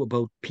tell you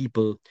about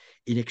people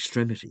in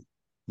extremity,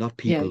 not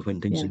Yeah. people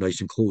when things are Yeah. nice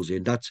and cozy.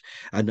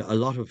 And a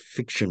lot of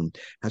fiction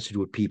has to do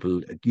with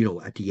people,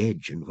 at the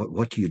edge. And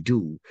what do you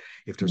do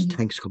if there's Mhm.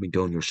 tanks coming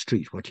down your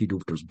street? What do you do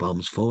if there's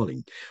bombs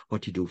falling?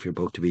 What do you do if you're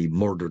about to be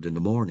murdered in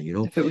the morning?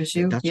 If it was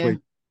you, That's yeah. where,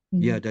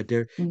 yeah, Mhm. that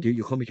they're, Mhm.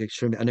 you come to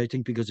extremity. And I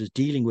think because it's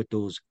dealing with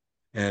those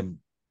um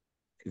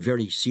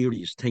very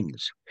serious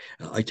things.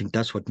 I think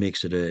that's what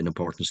makes it an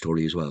important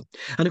story as well.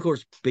 And of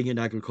course, being an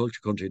agriculture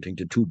country, I think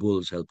the two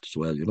bulls helped as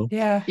well.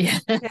 Yeah. Yeah.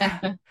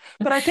 Yeah.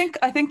 But I think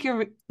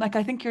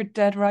you're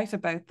dead right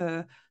about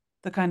the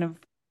kind of,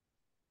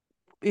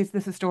 is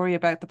this a story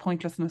about the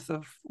pointlessness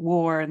of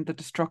war and the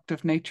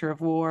destructive nature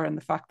of war and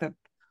the fact that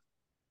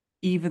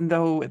even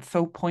though it's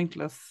so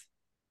pointless,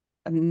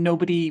 and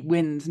nobody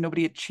wins,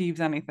 nobody achieves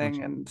anything,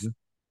 Awesome. and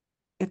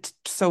it's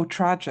so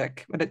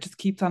tragic, but it just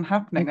keeps on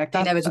happening like The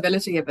that.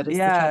 inevitability of it is the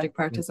Yeah, tragic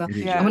part as well. It is,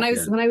 And yeah.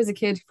 when I was a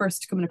kid,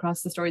 first coming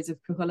across the stories of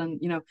Cuchulainn,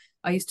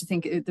 I used to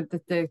think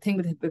the thing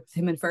with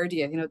him and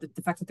Ferdia,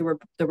 the fact that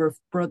there were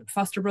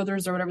foster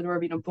brothers or whatever they were,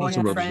 born Foster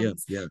out brothers,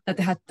 friends, yeah. that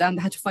they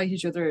had to fight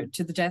each other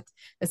to the death.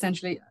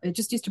 Essentially, it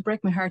just used to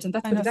break my heart. And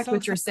that's I know, exactly so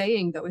what you're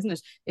saying, though, isn't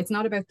it? It's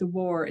not about the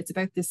war. It's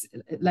about this,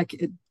 like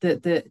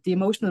the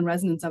emotional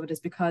resonance of it is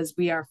because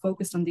we are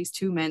focused on these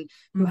two men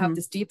who have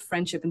this deep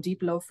friendship and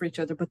deep love for each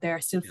other, but they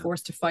are still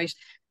forced to fight.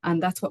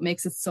 And that's what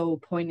makes it so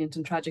poignant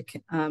and tragic.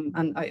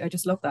 And I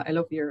just love that. I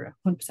love you're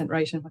 100%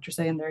 right in what you're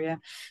saying there. Yeah.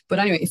 But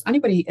anyway, if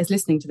anybody is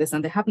listening to this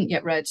and they haven't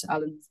yet read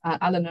Alan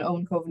and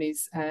Owen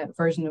Coveney's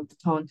version of the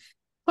Táin,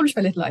 published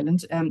by Little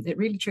Island, it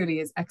really truly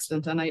is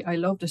excellent, and I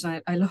loved it.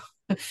 And I love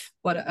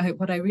what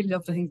I really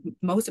loved. I think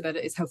most about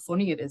it is how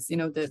funny it is.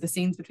 The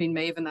scenes between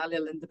Maeve and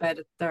Alil in the bed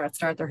at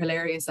start, they're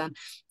hilarious, and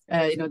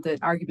the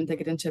argument they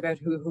get into about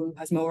who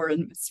has more,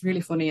 and it's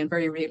really funny and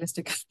very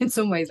realistic in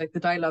some ways. Like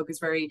the dialogue is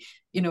very,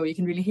 you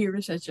can really hear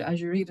it as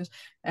you read it.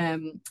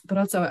 But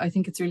also I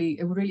think it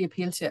would really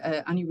appeal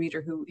to any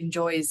reader who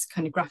enjoys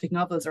kind of graphic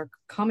novels or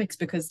comics,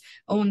 because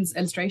Owen's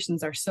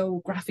illustrations are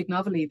so graphic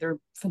novel-y. They're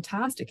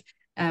fantastic.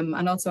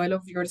 And also I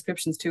love your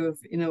descriptions too of,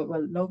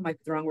 well, love might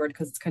be the wrong word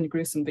because it's kind of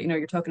gruesome, but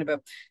you're talking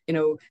about,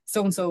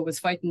 so and so was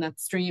fighting that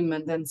stream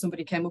and then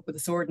somebody came up with a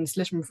sword and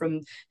slit him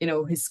from,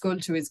 his skull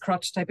to his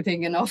crotch type of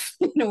thing, and off,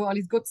 all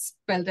his guts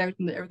spelled out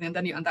and everything, and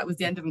then and that was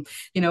the end of him,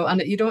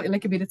 and you don't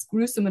like, it's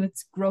gruesome and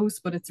it's gross,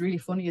 but it's really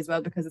funny as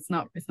well, because it's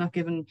not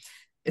given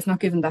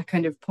that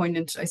kind of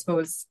poignant, I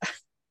suppose,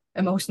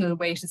 emotional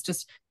weight. It's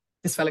just,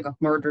 this fella got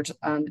murdered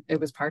and it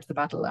was part of the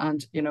battle,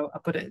 and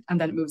and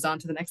then it moves on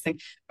to the next thing.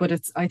 But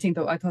I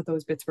thought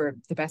those bits were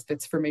the best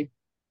bits for me.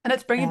 And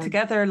it's bringing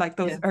together like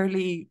those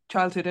early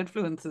childhood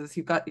influences.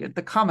 You've got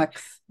the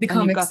comics, and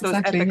you've got those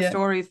epic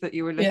stories that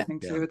you were listening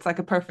to. It's like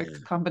a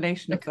perfect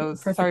combination of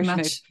those. Perfect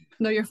match.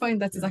 No, you're fine.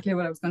 That's exactly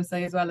what I was going to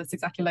say as well. It's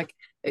exactly like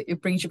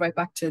it brings you right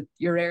back to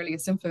your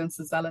earliest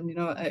influences, Alan,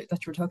 that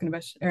you were talking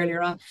about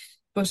earlier on.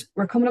 But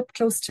we're coming up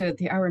close to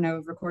the hour now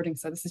of recording,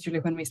 so this is usually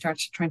when we start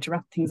trying to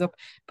wrap things up.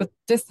 But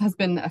this has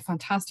been a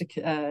fantastic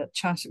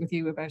chat with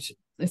you about.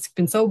 It's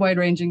been so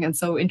wide-ranging and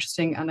so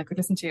interesting, and I could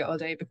listen to you all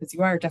day, because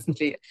you are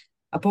definitely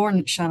a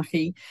born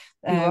Shanachie.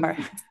 You are.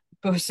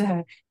 But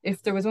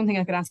if there was one thing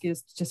I could ask you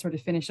is to just sort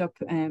of finish up,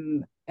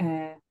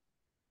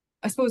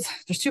 I suppose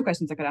there's two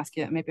questions I could ask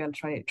you. Maybe I'll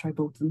try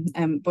both of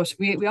them. But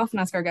we often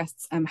ask our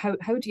guests, how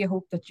do you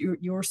hope that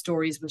your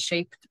stories will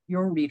shape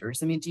your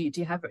readers? I mean, do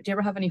you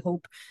ever have any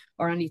hope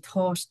or any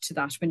thought to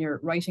that when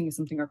you're writing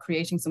something or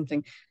creating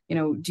something?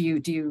 Do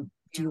you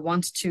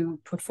want to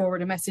put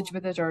forward a message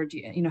with it, or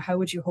how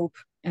would you hope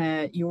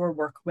your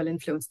work will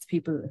influence the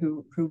people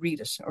who read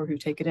it or who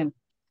take it in?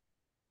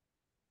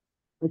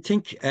 I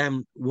think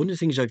one of the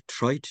things I've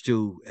tried to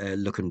do,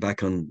 looking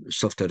back on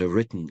stuff that I've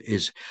written,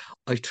 is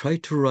I've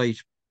tried to write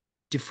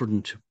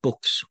different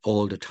books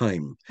all the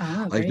time.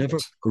 I've never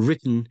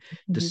written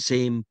the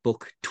same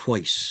book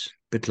twice,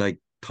 a bit like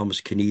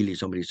Thomas Keneally,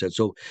 somebody said.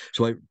 So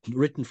I've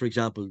written, for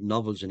example,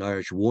 novels in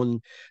Irish.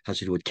 One has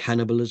to do with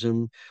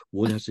cannibalism.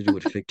 One has to do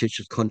with a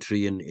fictitious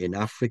country in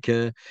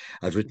Africa.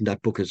 I've written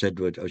that book, I said,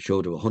 I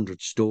showed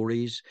 100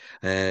 stories.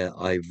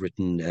 I've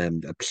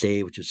written a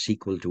play, which is a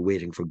sequel to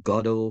Waiting for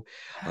Godot.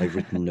 I've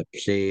written a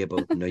play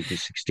about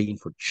 1916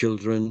 for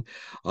children.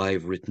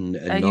 I've written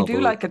a novel. You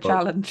do like a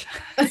challenge.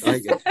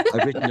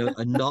 I've written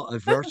a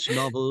verse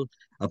novel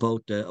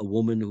about a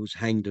woman who's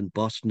hanged in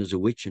Boston as a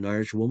witch, an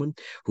Irish woman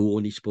who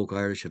only spoke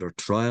Irish at her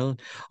trial.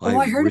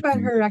 I heard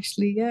about her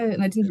actually, yeah,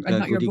 and I didn't.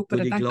 Not your book, but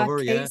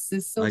that case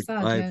is so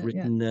sad. I've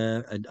written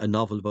a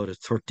novel about a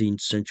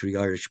 13th century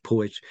Irish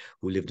poet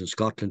who lived in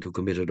Scotland who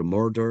committed a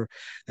murder.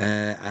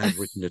 I've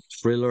written a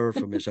thriller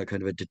from a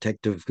kind of a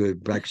detective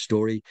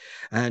backstory,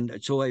 and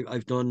so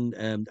I've done,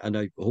 and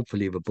I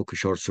hopefully have a book of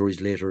short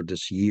stories later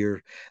this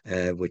year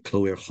with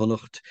Chloe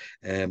Chonacht,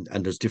 and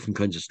there's different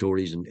kinds of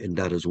stories in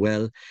that as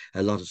well.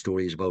 A lot of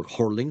stories about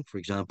hurling, for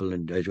example,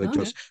 and I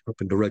just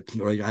happened to write,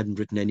 or I hadn't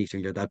written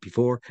anything like that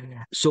before.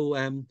 So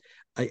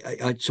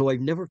so I've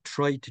never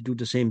tried to do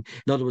the same.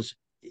 In other words,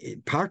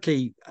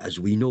 partly, as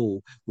we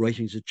know,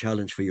 writing is a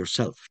challenge for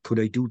yourself. Could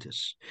I do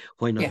this?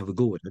 Why not have a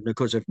go at it? And of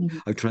course,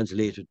 I've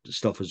translated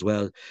stuff as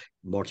well.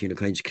 Martin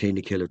O'Kine's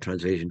Caney Killer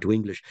translated into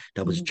English.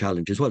 That was a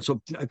challenge as well. So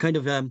I kind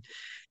of,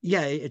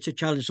 it's a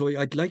challenge. So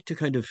I'd like to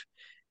kind of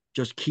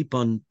just keep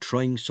on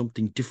trying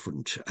something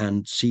different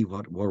and see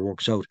what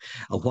works out,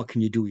 and what can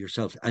you do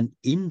yourself. And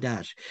in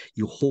that,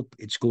 you hope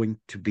it's going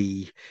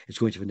to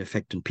have an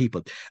effect on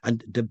people.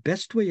 And the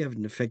best way of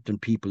an effect on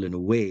people, in a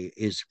way,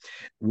 is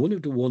one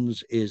of the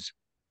ones is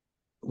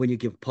when you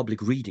give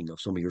public reading of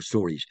some of your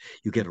stories,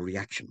 you get a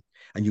reaction,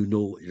 and you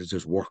know, does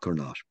this work or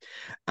not?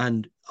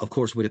 And of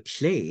course, with a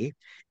play,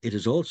 it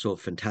is also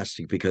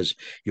fantastic because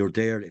you're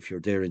there, if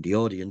you're there in the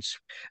audience,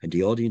 and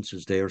the audience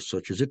is there,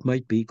 such as it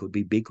might be, could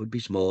be big, could be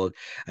small,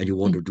 and you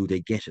wonder, do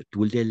they get it?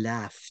 Will they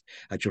laugh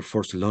at your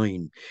first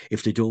line?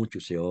 If they don't, you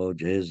say, oh,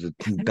 there's a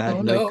bad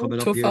Oh night no, coming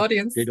up tough here.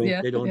 audience.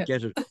 Yeah, They don't yeah,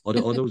 get it.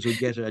 Others will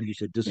get it, and you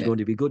said, this is yeah, going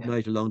to be a good yeah.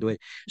 night along the way.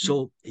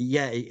 So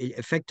yeah, it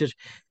affected.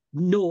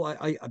 No,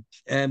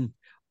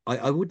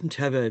 I wouldn't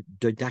have a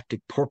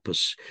didactic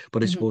purpose,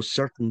 but I Mhm. suppose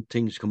certain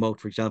things come out.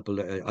 For example,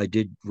 I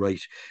did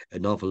write a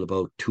novel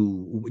about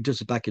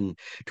this is back in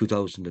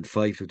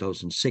 2005,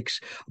 2006,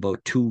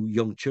 about two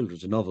young children,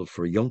 a novel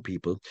for young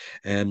people,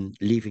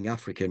 leaving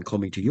Africa and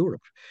coming to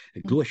Europe, a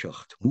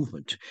Gloishacht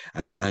movement.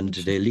 And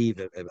they Interesting. leave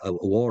a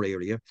war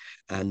area,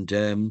 and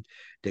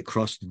they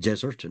cross the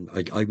desert. And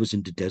I was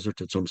in the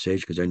desert at some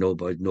stage because I know a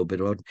bit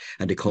about it.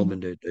 And they come Mhm.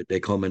 and they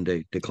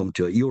come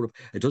to Europe.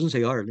 It doesn't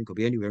say Ireland; it could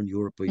be anywhere in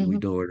Europe. We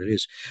Mhm. know where it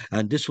is.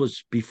 And this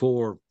was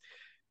before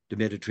the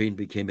Mediterranean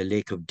became a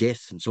lake of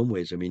death in some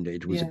ways. I mean,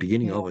 it was the Yeah,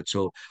 beginning yeah. of it.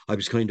 So I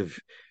was kind of,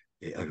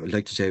 I would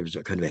like to say I was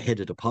kind of ahead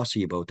of the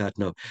posse about that.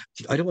 Now,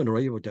 I don't want to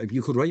write about that.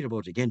 You could write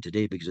about it again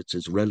today because it's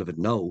as relevant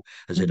now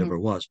as it Mhm. ever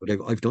was. But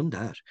I've done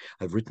that.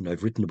 I've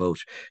written about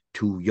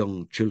two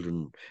young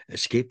children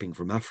escaping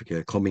from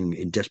Africa, coming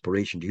in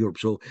desperation to Europe.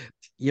 So,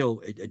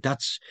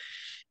 that's,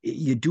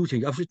 you do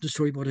think. I've written a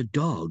story about a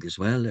dog as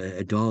well.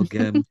 A dog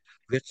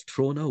gets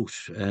thrown out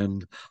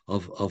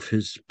of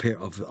his pair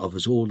of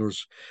his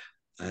owner's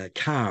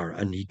car,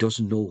 and he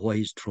doesn't know why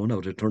he's thrown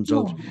out. It turns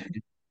out Oh,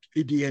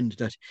 in the end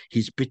that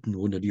he's bitten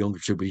one of the younger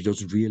children, but he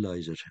doesn't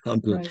realize it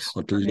right.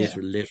 until Yeah.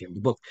 later in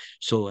the book.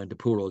 So, and the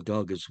poor old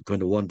dog is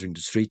kind of wandering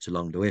the streets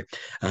along the way,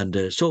 and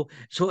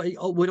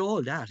with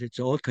all that, it's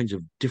all kinds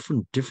of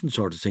different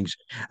sort of things,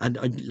 and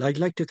I'd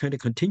like to kind of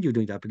continue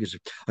doing that because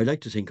I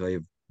like to think I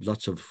have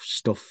lots of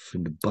stuff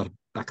in the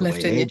back of my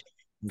Left in you. head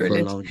for a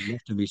Brilliant. long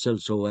left in myself.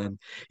 So, and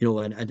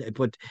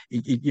but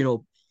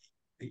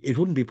it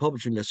wouldn't be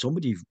published unless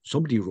somebody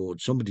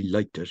wrote, somebody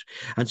liked it,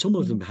 and some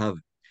of Mhm. them have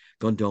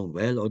gone down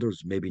well,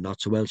 others maybe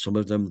not so well. Some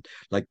of them,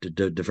 like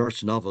the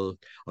first novel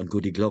on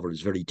Goody Glover,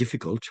 is very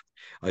difficult.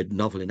 I had a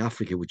novel in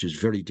Africa which is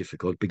very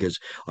difficult because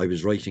I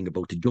was writing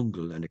about the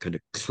jungle and it kind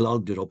of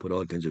clogged it up with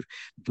all kinds of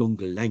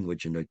jungle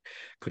language, and I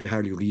could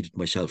hardly read it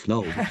myself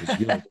now because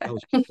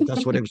but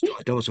that's what I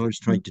was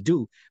trying to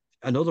do.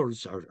 And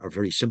others are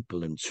very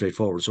simple and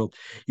straightforward. So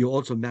you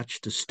also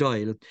match the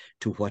style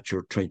to what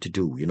you're trying to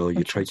do. I'm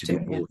You try trying to to do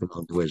do, yeah.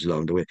 both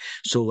along the way.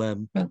 So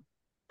Well,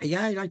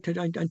 yeah, I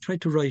try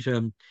to write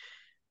a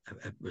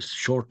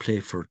short play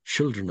for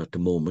children at the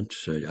moment.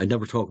 I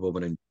never talk about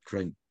what I'm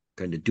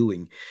kind of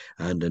doing,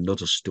 and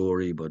another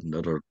story about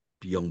another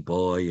young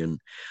boy, and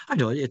I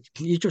know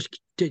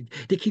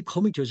they keep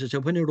coming to us. I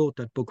said when I wrote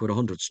that book with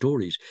 100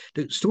 stories,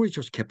 the stories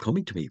just kept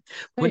coming to me.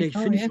 there When you I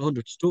go, finished yeah.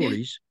 100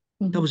 stories,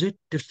 that Mhm. was it.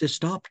 They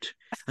stopped,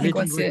 I and I think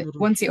didn't write another.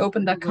 once you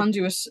open I that didn't write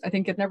conduit, I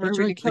think it never that's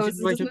really right. closes,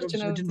 doesn't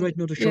it? I didn't write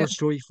another Yeah, short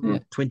story yeah. for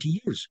 20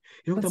 years.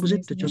 That That's was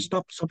it. They amazing. just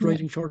Yeah, stopped yeah.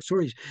 writing short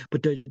stories.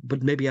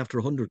 But maybe after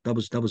 100, that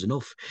was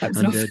enough. That was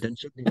And enough. then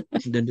suddenly,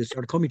 then they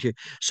started coming to you.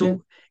 Yeah.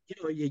 So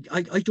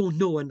I don't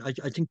know, and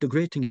I think the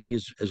great thing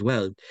is as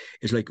well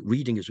is like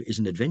reading is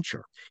an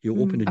adventure. You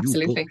open a new book,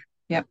 Absolutely.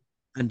 Yeah.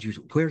 and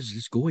where's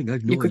this going? I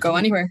have You no could go idea.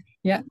 anywhere.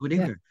 Yeah, Go yeah,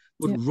 anywhere.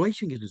 But yeah.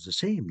 writing it is the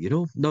same.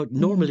 Now, Mhm.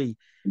 normally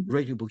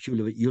writing books,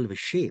 you'll have a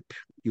shape.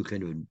 You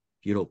kind of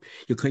you know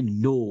you kind of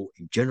know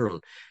in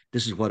general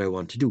this is what I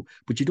want to do,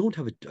 but you don't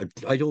have it.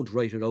 I don't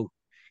write it out,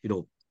 you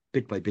know,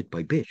 bit by bit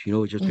by bit.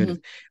 It's just kind of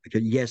Mhm. okay,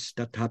 yes,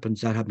 that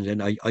happens,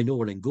 and I know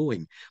where I'm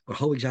going, but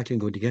how exactly I'm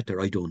going to get there,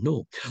 I don't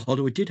know.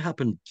 Although it did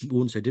happen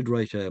once. I did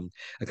write a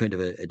kind of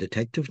a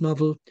detective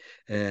novel,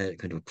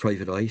 kind of a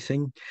private eye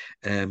thing,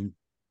 um,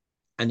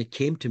 and it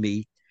came to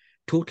me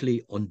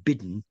totally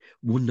unbidden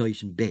one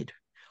night in bed.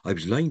 I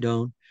was lying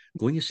down,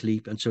 going to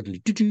sleep, and suddenly,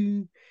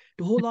 doo-doo,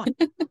 the whole lot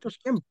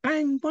just came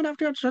bang, one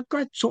after the other. So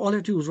great. So all I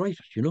had to do was write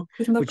it,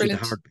 Isn't that which is the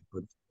brilliant? hard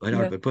bit. But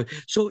hard Yeah. bit. But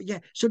so yeah,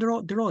 so they're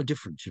all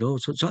different, So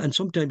and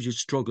sometimes you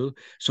struggle.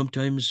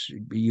 Sometimes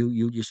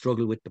you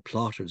struggle with the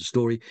plot or the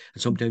story,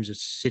 and sometimes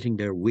it's sitting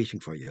there waiting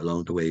for you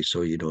along the way.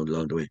 So you know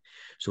along the way.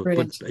 So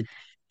Brilliant.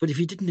 but if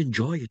you didn't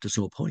enjoy it, there's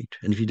no point.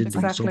 And if you didn't,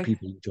 some Exactly.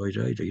 people enjoyed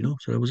it either,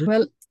 So that was it.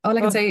 Well, all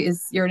I can Well, say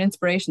is you're an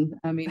inspiration.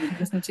 I mean,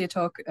 listening to you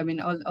talk, I mean,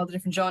 all the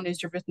different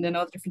genres you've written in,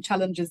 all the different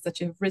challenges that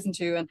you've risen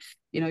to, and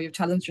you've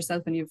challenged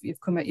yourself and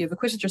you've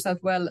acquitted yourself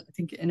well, I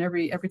think, in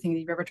everything that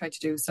you've ever tried to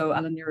do. So,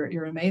 Alan,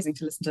 you're amazing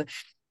to listen to.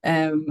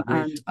 Great.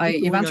 And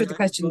Keep you've going. answered the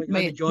question. I'm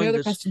My enjoying other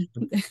this. question.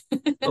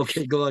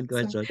 Okay, go ahead,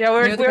 So son. yeah,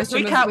 my other we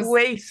question can't was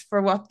wait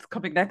for what's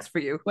coming next for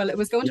you. well, it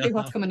was going to Yeah. be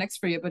what's coming next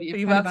for you, but But you've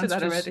you've kind of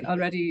answered that answered it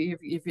already.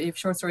 already. You've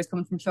short stories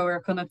coming from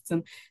Clogher Connacht,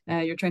 and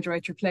you're trying to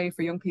write your play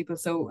for young people.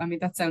 So, I mean,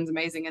 that sounds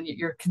amazing, and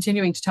you're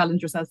continuing to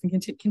challenge yourself and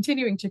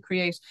continuing to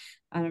create.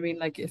 And I mean,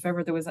 like, if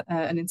ever there was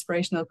an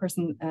inspirational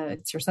person,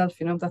 it's yourself.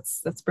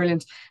 That's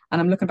brilliant.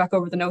 And I'm looking back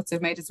over the notes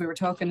I've made as we were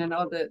talking, and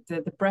all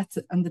the breadth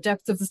and the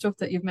depth of the stuff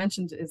that you've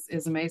mentioned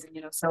is amazing.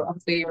 So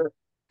obviously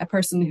a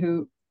person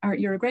who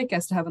you're a great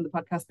guest to have on the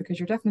podcast, because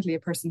you're definitely a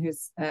person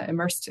who's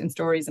immersed in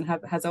stories and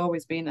has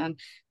always been, and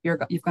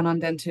you've gone on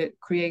then to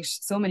create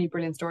so many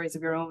brilliant stories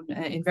of your own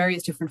in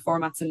various different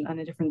formats and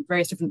in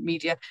various different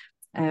media.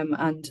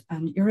 And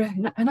you're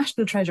a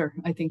national treasure,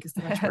 I think is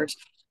the right word.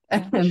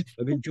 I'm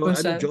enjoying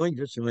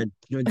this now.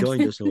 I'm enjoying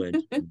this now.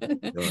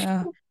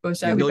 Yeah. But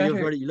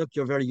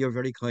you're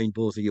very kind,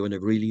 both of you, and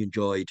I've really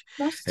enjoyed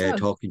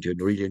talking to you.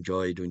 And really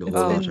enjoyed doing the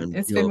whole lot. And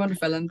it's been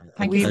wonderful, and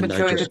thank you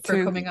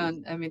for coming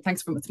on. I mean,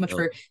 thanks so much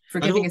for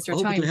giving us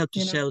your time. It'll help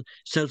to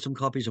sell some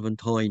copies of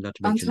Untold, not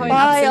to mention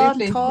Buy On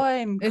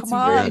Time. Come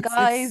on,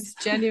 guys!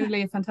 It's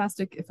genuinely a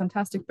fantastic,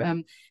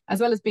 as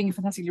well as being a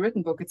fantastically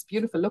written book. It's a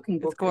beautiful looking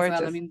book as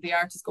well. I mean, the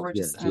art is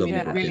gorgeous. I mean,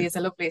 it really is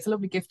it's a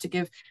lovely gift to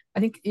give.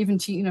 I think even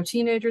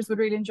teenagers would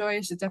really enjoy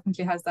it. It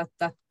definitely has that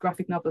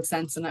graphic novel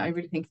sense, and I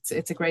really think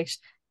it's a great.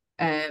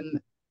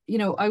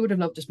 I would have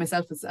loved it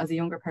myself as a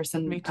younger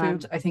person. Me too.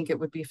 And I think it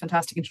would be a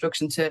fantastic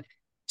introduction to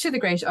the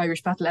great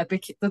Irish battle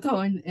epic, the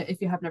Táin,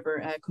 if you have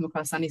never come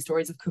across any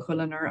stories of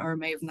Cuchulainn or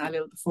Maeve na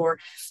Lil before.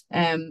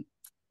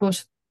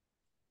 But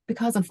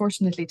because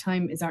unfortunately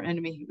time is our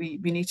enemy, we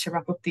need to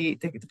wrap up the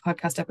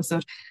podcast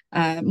episode.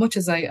 Much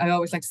as I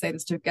always like to say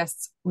this to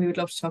guests, we would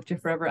love to talk to you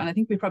forever, and I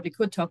think we probably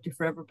could talk to you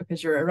forever,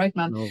 because you're a right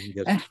man. No,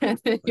 yes.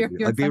 I'd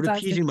be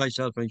repeating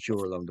myself, I'm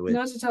sure, along the way.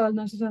 Not at all.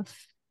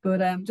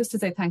 But just to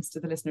say thanks to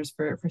the listeners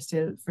for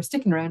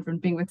sticking around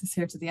and being with us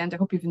here to the end. I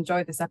hope you've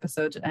enjoyed this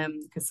episode,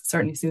 because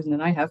certainly Susan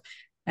and I have.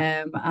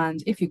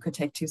 And if you could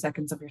take 2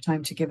 seconds of your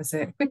time to give us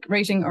a quick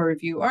rating or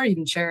review, or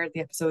even share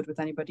the episode with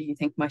anybody you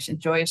think might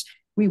enjoy it,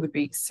 we would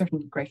be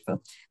certainly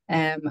grateful.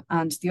 And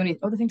the only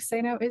other thing to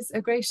say now is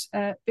a great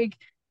big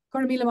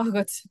Cormila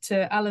Mahagut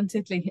to Alan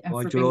Titley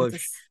for being with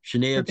us.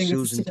 Sinead,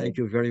 Susan, thank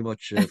you very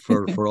much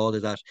for all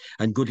of that,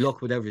 and good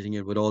luck with everything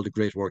and with all the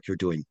great work you're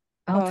doing.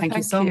 Thank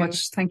you so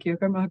much. Thank you.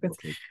 Okay.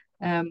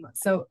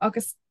 So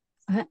August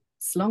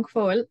slán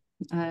foil,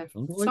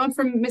 slán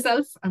from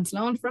myself and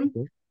slán from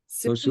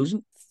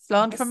Susan.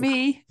 Slán from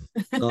me.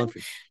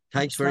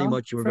 Thanks very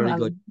much. You were very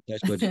good.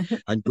 That's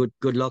good. And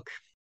good luck.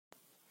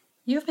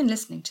 You've been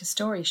listening to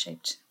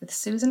Storyshaped with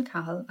Susan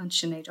Cahill and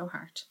Sinead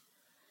O'Hart.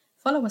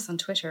 Follow us on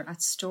Twitter at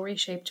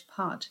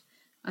StoryShapedPod,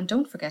 and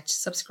don't forget to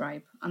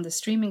subscribe on the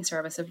streaming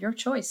service of your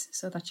choice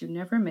so that you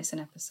never miss an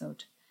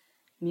episode.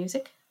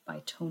 Music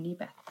by Tony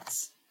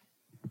Betts.